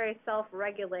was very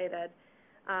self-regulated.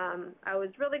 I was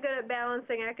really good at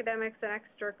balancing academics and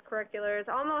extracurriculars,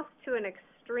 almost to an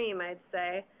extreme, I'd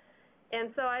say.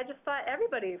 And so I just thought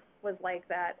everybody was like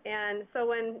that. And so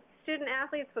when student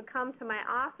athletes would come to my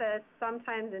office,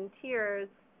 sometimes in tears,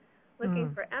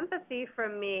 looking for empathy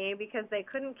from me because they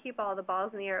couldn't keep all the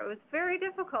balls in the air, it was very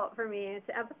difficult for me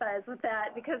to empathize with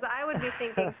that, because I would be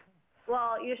thinking,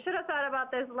 well, you should have thought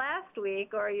about this last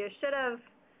week, or you should have,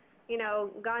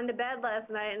 gone to bed last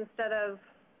night instead of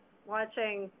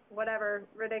watching whatever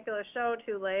ridiculous show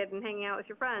too late and hanging out with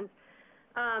your friends.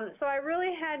 So I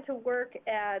really had to work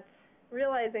at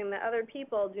realizing that other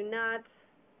people do not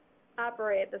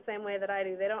operate the same way that I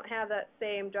do. They don't have that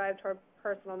same drive toward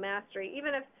personal mastery.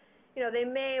 Even if, they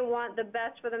may want the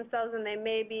best for themselves and they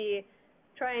may be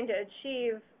trying to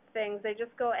achieve things, they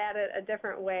just go at it a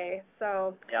different way.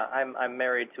 So yeah, I'm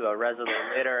married to a Resolute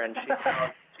leader, and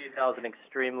she tells an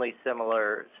extremely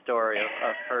similar story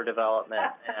of her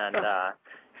development and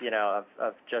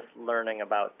of just learning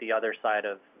about the other side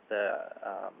of the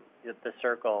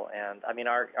circle. And I mean,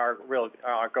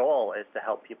 our goal is to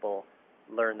help people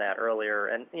learn that earlier.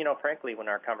 And frankly, when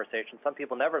our conversation, some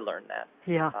people never learn that.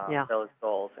 Those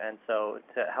goals. And so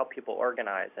to help people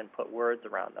organize and put words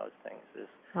around those things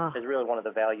is really one of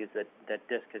the values that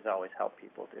DISC has always helped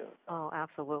people do. Oh,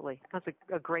 absolutely. That's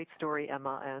a great story,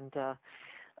 Emma, and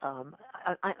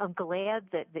I'm glad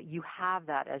that you have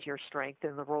that as your strength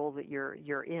in the role that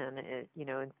you're in.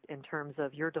 In terms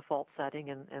of your default setting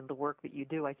and the work that you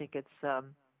do. I think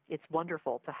it's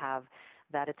wonderful to have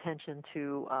that attention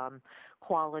to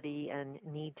quality and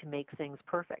need to make things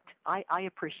perfect. I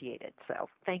appreciate it, so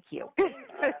thank you. I'm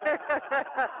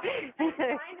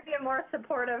trying to be a more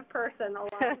supportive person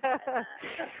along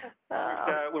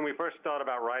when we first thought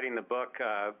about writing the book,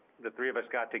 the three of us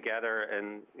got together,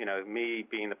 and me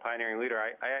being the pioneering leader,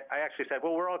 I actually said,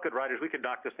 well, we're all good writers. We could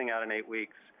knock this thing out in 8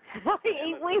 weeks.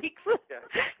 8 weeks?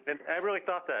 Yeah. And I really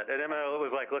thought that. And Emma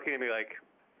was like looking at me like,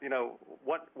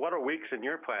 what are weeks in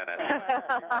your planet?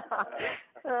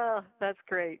 Oh, that's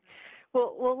great.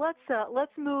 Well,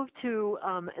 let's move to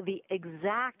the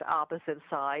exact opposite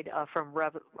side from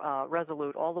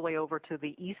Resolute, all the way over to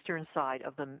the eastern side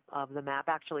of the map.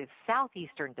 Actually, the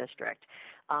southeastern district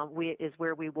is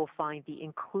where we will find the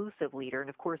inclusive leader. And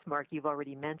of course, Mark, you've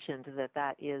already mentioned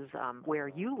that is where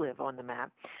you live on the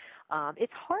map.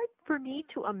 It's hard for me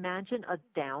to imagine a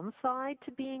downside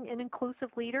to being an inclusive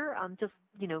leader. I'm just,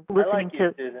 listening I like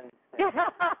you, Susan.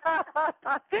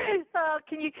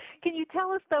 Can you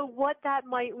tell us though what that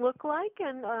might look like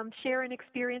and share an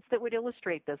experience that would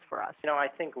illustrate this for us? I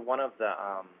think one of the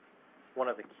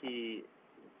key,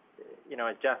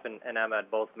 as Jeff and Emma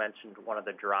had both mentioned, one of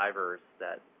the drivers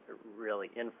that really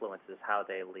influences how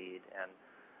they lead. And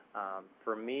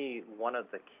for me, one of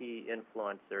the key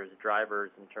influencers,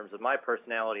 drivers in terms of my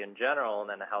personality in general, and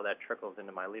then how that trickles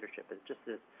into my leadership, is just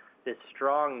this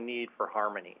strong need for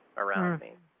harmony around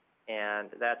me. And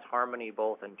that's harmony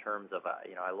both in terms of,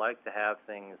 I like to have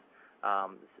things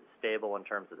stable in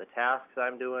terms of the tasks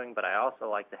I'm doing, but I also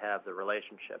like to have the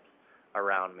relationships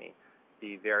around me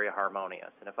be very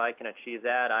harmonious. And if I can achieve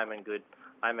that, I'm in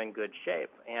good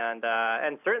shape. And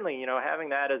certainly, having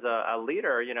that as a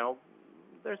leader,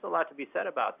 there's a lot to be said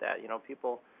about that.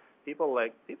 People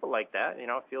like that.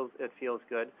 It feels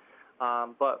good.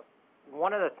 But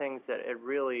one of the things that it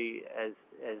really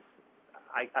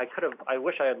I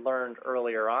wish I had learned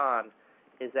earlier on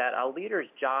is that a leader's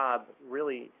job,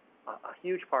 really a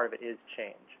huge part of it is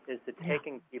change, is to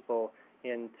taking people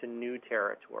into new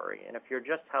territory. And if you're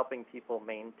just helping people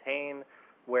maintain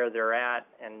where they're at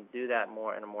and do that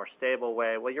more in a more stable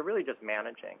way, well, you're really just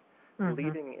managing.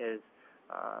 Leading is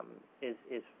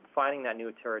finding that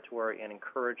new territory and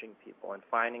encouraging people and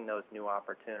finding those new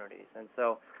opportunities. And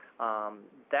so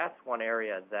that's one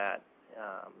area that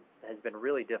has been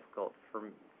really difficult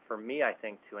for me, I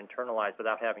think, to internalize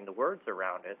without having the words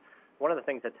around it. One of the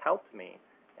things that's helped me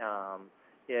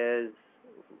is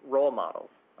role models.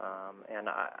 And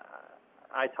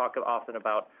I talk often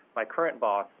about my current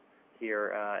boss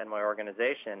here in my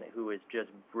organization, who is just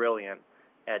brilliant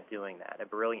at doing that,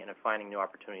 brilliant at finding new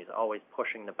opportunities, always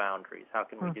pushing the boundaries. How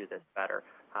can we do this better?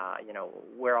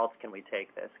 Where else can we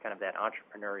take this? Kind of that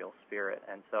entrepreneurial spirit.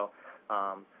 And so,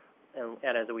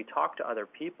 and as we talk to other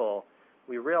people,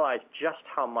 we realize just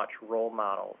how much role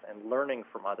models and learning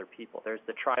from other people. There's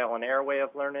the trial and error way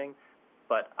of learning,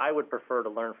 but I would prefer to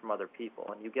learn from other people.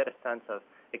 And you get a sense of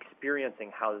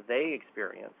experiencing how they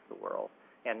experience the world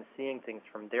and seeing things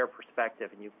from their perspective,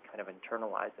 and you kind of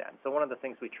internalize that. And so one of the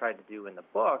things we tried to do in the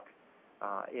book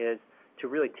is to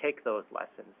really take those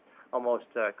lessons, almost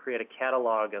create a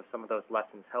catalog of some of those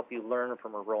lessons, help you learn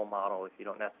from a role model if you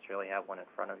don't necessarily have one in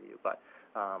front of you. But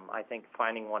I think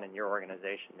finding one in your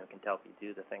organization who can help you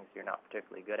do the things you're not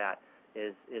particularly good at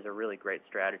is a really great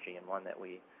strategy, and one that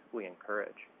we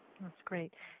encourage. That's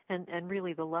great. And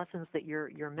really the lessons that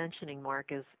you're mentioning,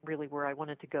 Mark, is really where I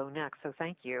wanted to go next, so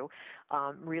thank you.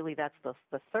 Really that's the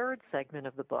third segment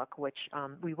of the book, which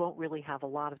we won't really have a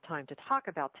lot of time to talk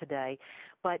about today,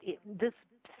 but this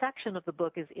section of the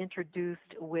book is introduced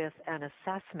with an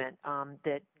assessment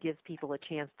that gives people a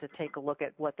chance to take a look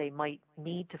at what they might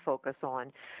need to focus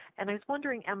on. And I was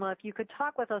wondering, Emma, if you could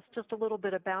talk with us just a little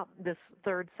bit about this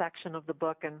third section of the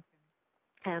book and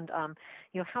and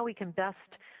how we can best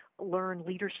learn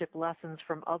leadership lessons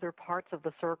from other parts of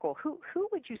the circle. Who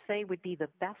would you say would be the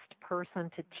best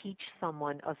person to teach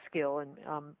someone a skill? And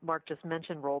Mark just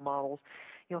mentioned role models.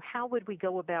 How would we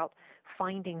go about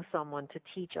finding someone to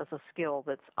teach us a skill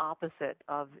that's opposite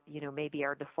of, maybe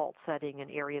our default setting, an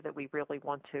area that we really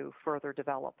want to further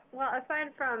develop? Well,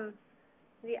 aside from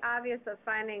the obvious of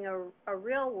finding a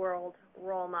real-world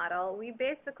role model, we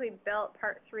basically built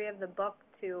part 3 of the book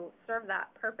to serve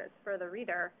that purpose for the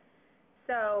reader.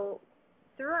 So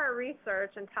through our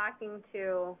research and talking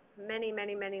to many,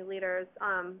 many, many leaders,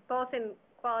 both in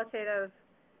qualitative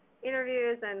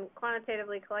interviews and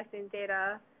quantitatively collecting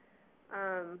data,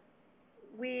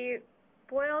 we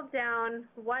boiled down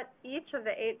what each of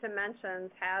the 8 dimensions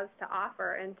has to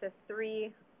offer into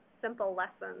 3 simple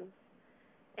lessons.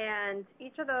 And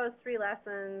each of those 3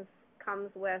 lessons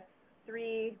comes with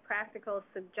 3 practical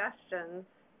suggestions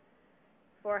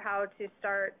for how to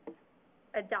start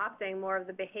adopting more of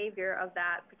the behavior of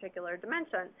that particular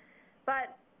dimension.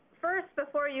 But first,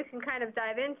 before you can kind of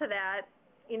dive into that,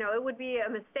 it would be a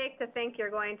mistake to think you're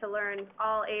going to learn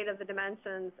all 8 of the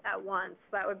dimensions at once.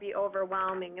 That would be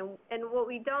overwhelming. And what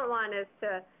we don't want is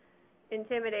to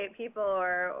intimidate people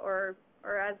or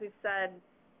as we've said,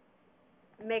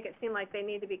 make it seem like they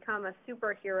need to become a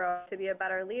superhero to be a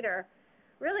better leader.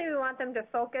 Really, we want them to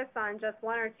focus on just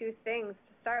 1 or 2 things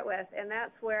to start with, and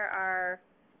that's where our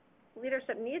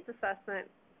leadership needs assessment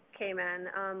came in.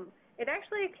 It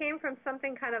actually came from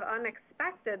something kind of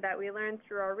unexpected that we learned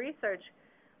through our research.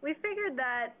 We figured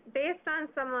that based on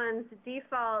someone's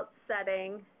default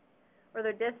setting or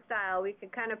their DISC style, we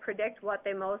could kind of predict what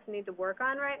they most need to work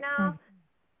on right now. Mm-hmm.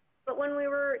 But when we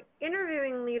were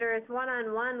interviewing leaders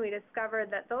one-on-one, we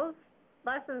discovered that those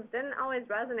lessons didn't always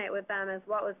resonate with them as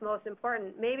what was most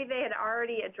important. Maybe they had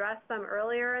already addressed them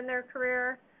earlier in their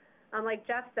career. Like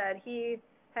Jeff said, he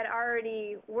had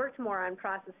already worked more on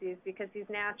processes because he's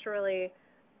naturally,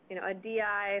 a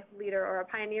DI leader or a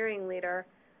pioneering leader.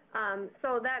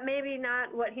 So that may be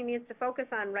not what he needs to focus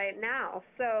on right now.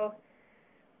 So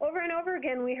over and over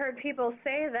again, we heard people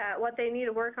say that what they need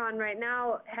to work on right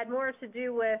now had more to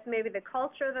do with maybe the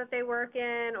culture that they work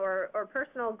in or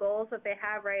personal goals that they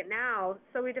have right now.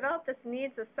 So we developed this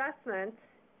needs assessment,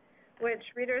 which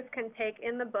readers can take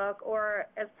in the book or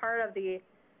as part of the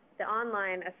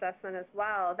online assessment as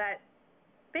well, that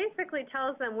basically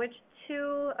tells them which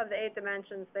 2 of the 8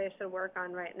 dimensions they should work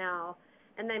on right now,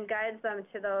 and then guides them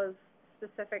to those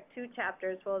specific 2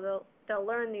 chapters where they'll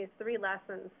learn these 3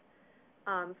 lessons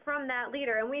from that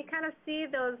leader. And we kind of see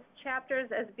those chapters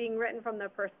as being written from the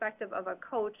perspective of a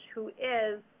coach who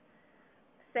is,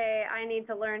 say, I need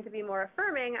to learn to be more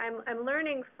affirming. I'm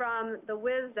learning from the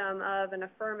wisdom of an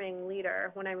affirming leader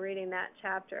when I'm reading that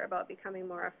chapter about becoming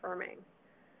more affirming.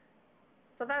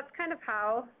 So that's kind of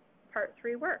how part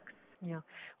 3 works. Yeah,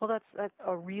 well, that's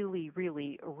a really,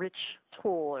 really rich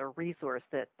tool or resource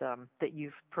that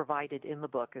you've provided in the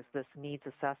book, is this needs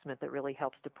assessment that really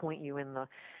helps to point you in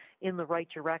the right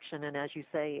direction. And as you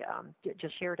say,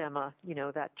 just shared, Emma,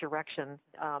 that direction,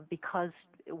 because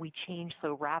we change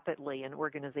so rapidly and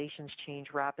organizations change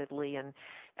rapidly and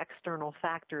external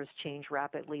factors change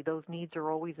rapidly, those needs are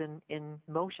always in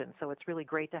motion. So it's really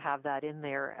great to have that in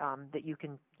there, that you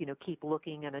can, keep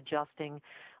looking and adjusting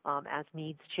as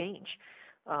needs change.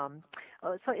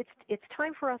 So it's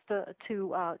time for us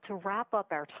to wrap up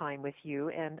our time with you,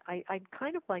 and I'd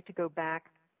kind of like to go back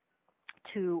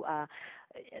to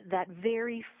that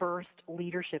very first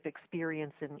leadership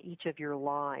experience in each of your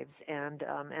lives. And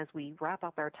as we wrap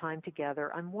up our time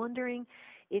together, I'm wondering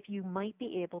if you might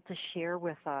be able to share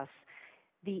with us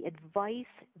the advice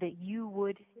that you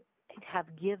would have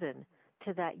given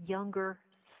to that younger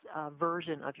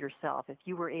version of yourself, if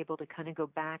you were able to kind of go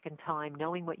back in time,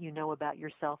 knowing what you know about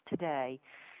yourself today,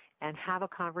 and have a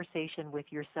conversation with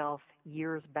yourself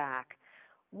years back.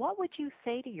 What would you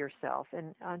say to yourself?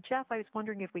 And Jeff, I was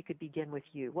wondering if we could begin with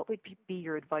you. What would be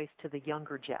your advice to the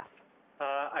younger Jeff?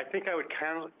 I think I would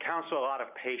counsel a lot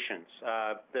of patience,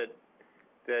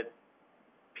 that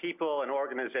people and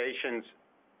organizations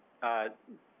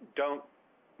don't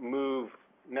move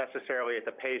necessarily at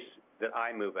the pace that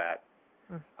I move at.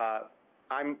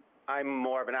 I'm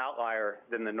more of an outlier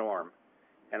than the norm,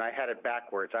 and I had it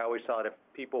backwards. I always thought if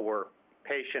people were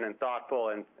patient and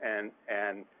thoughtful and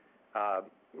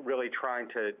really trying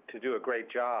to do a great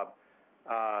job,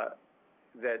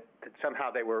 that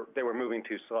somehow they were moving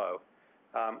too slow.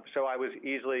 So I was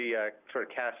easily sort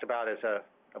of cast about as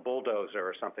a bulldozer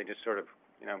or something, just sort of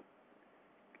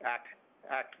act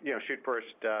shoot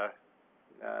first,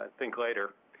 think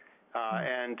later,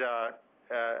 and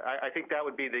I think that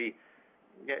would be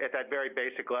at that very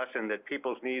basic lesson that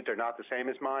people's needs are not the same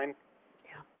as mine,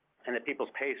 and that people's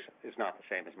pace is not the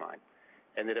same as mine.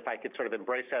 And that if I could sort of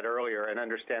embrace that earlier and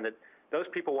understand that those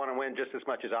people want to win just as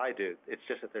much as I do, it's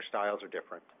just that their styles are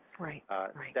different. Right.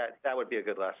 That would be a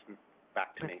good lesson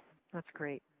back to me. That's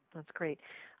great. That's great.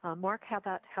 Mark, how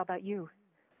about you?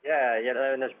 Yeah,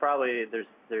 and there's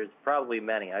probably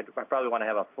many. I probably want to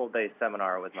have a full day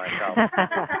seminar with myself.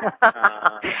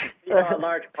 A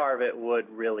large part of it would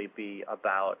really be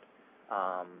about,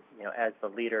 as the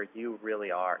leader, you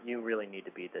really need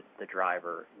to be the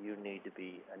driver. You need to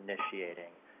be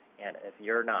initiating, and if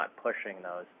you're not pushing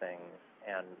those things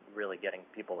and really getting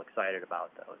people excited about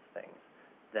those things,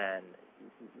 then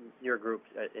your group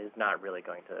is not really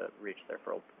going to reach their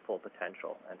full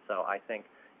potential. And so I think,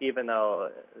 even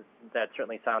though that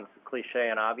certainly sounds cliche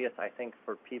and obvious, I think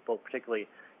for people, particularly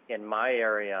in my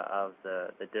area of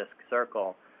the DISC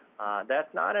circle,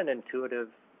 that's not an intuitive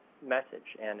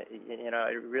message. And,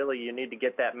 really you need to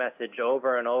get that message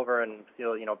over and over and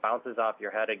feel, bounces off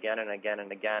your head again and again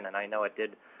and again. And I know it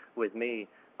did with me.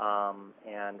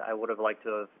 And I would have liked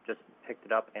to have just picked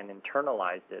it up and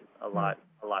internalized it a lot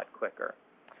quicker.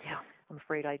 Yeah. I'm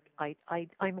afraid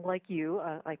I'm like you.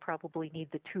 I probably need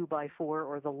the 2x4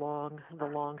 or the long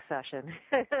session.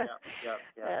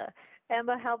 Yeah.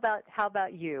 Emma, how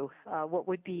about you? What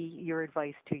would be your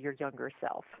advice to your younger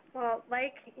self? Well,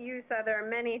 like you said, there are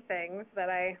many things that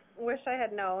I wish I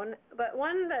had known, but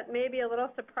one that may be a little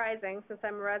surprising since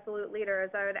I'm a resolute leader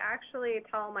is I would actually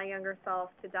tell my younger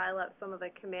self to dial up some of the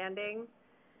commanding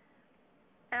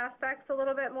aspects a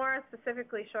little bit more,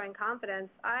 specifically showing confidence.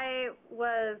 I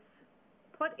was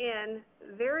put in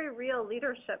very real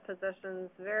leadership positions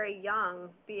very young,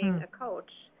 being a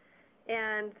coach,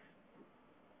 and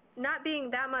not being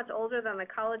that much older than the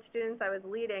college students I was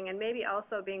leading, and maybe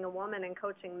also being a woman and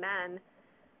coaching men,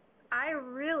 I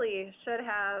really should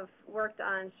have worked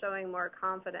on showing more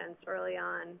confidence early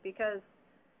on, because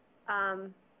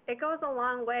it goes a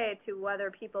long way to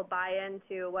whether people buy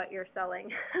into what you're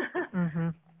selling. Mm-hmm.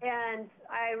 And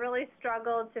I really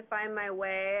struggled to find my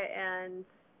way, and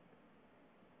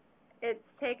it's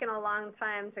taken a long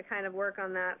time to kind of work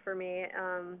on that for me.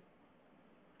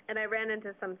 And I ran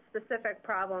into some specific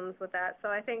problems with that. So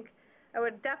I think I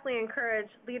would definitely encourage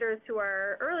leaders who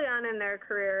are early on in their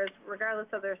careers,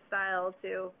 regardless of their style,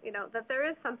 to, that there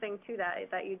is something to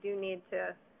that you do need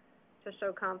to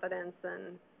show confidence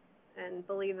and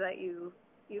believe that you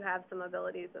have some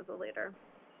abilities as a leader.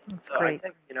 That's so great. I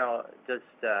think,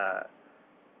 just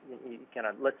kind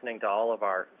of listening to all of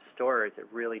our stories, it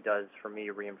really does, for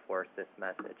me, reinforce this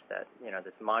message that,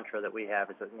 this mantra that we have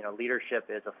is that, leadership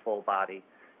is a full body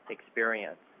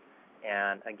experience.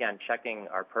 And again, checking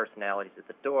our personalities at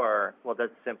the door, well,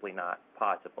 that's simply not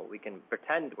possible. We can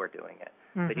pretend we're doing it,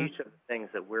 but each of the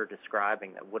things that we're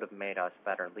describing that would have made us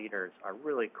better leaders are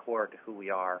really core to who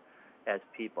we are as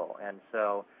people. And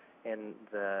so in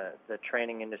the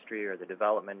training industry or the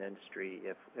development industry,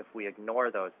 if we ignore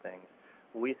those things,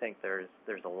 we think there's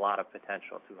a lot of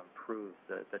potential to improve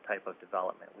the type of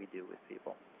development we do with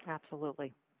people.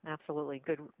 Absolutely.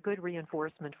 Good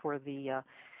reinforcement for the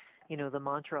the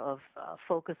mantra of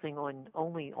focusing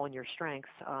only on your strengths.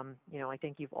 I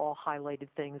think you've all highlighted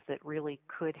things that really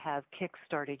could have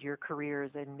kick-started your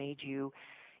careers and made you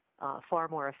far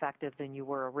more effective than you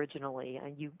were originally.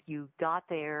 And you got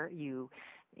there, you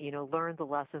learned the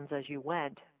lessons as you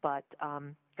went, but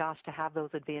gosh, to have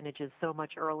those advantages so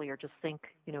much earlier, just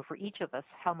think, for each of us,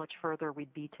 how much further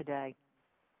we'd be today.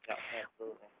 Yeah,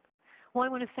 absolutely. Well, I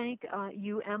want to thank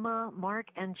you, Emma, Mark,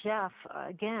 and Jeff,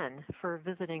 again, for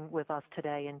visiting with us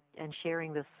today and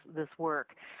sharing this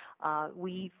work.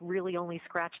 We've really only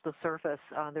scratched the surface.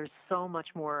 There's so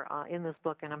much more in this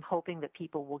book, and I'm hoping that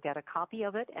people will get a copy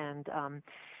of it and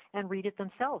read it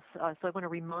themselves. So I want to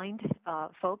remind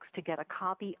folks to get a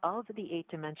copy of The 8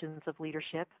 Dimensions of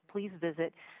Leadership. Please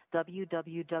visit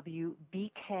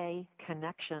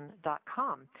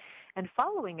www.bkconnection.com. And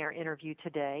following our interview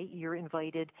today, you're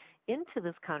invited into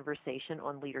this conversation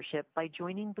on leadership by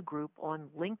joining the group on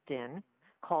LinkedIn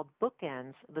called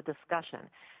Bookends, the Discussion.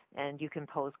 And you can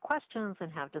pose questions and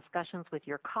have discussions with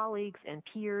your colleagues and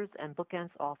peers and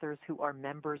Bookends authors who are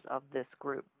members of this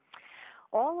group.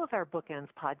 All of our Bookends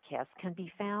podcasts can be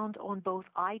found on both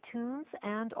iTunes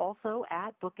and also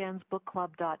at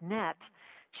bookendsbookclub.net.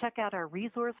 Check out our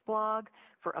resource blog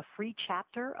for a free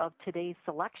chapter of today's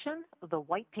selection, the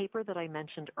white paper that I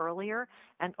mentioned earlier,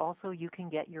 and also you can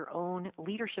get your own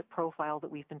leadership profile that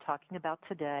we've been talking about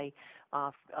today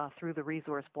through the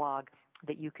resource blog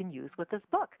that you can use with this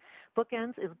book.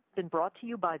 Bookends has been brought to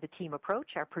you by the Team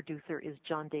Approach. Our producer is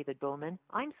John David Bowman.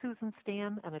 I'm Susan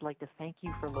Stamm, and I'd like to thank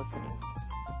you for listening.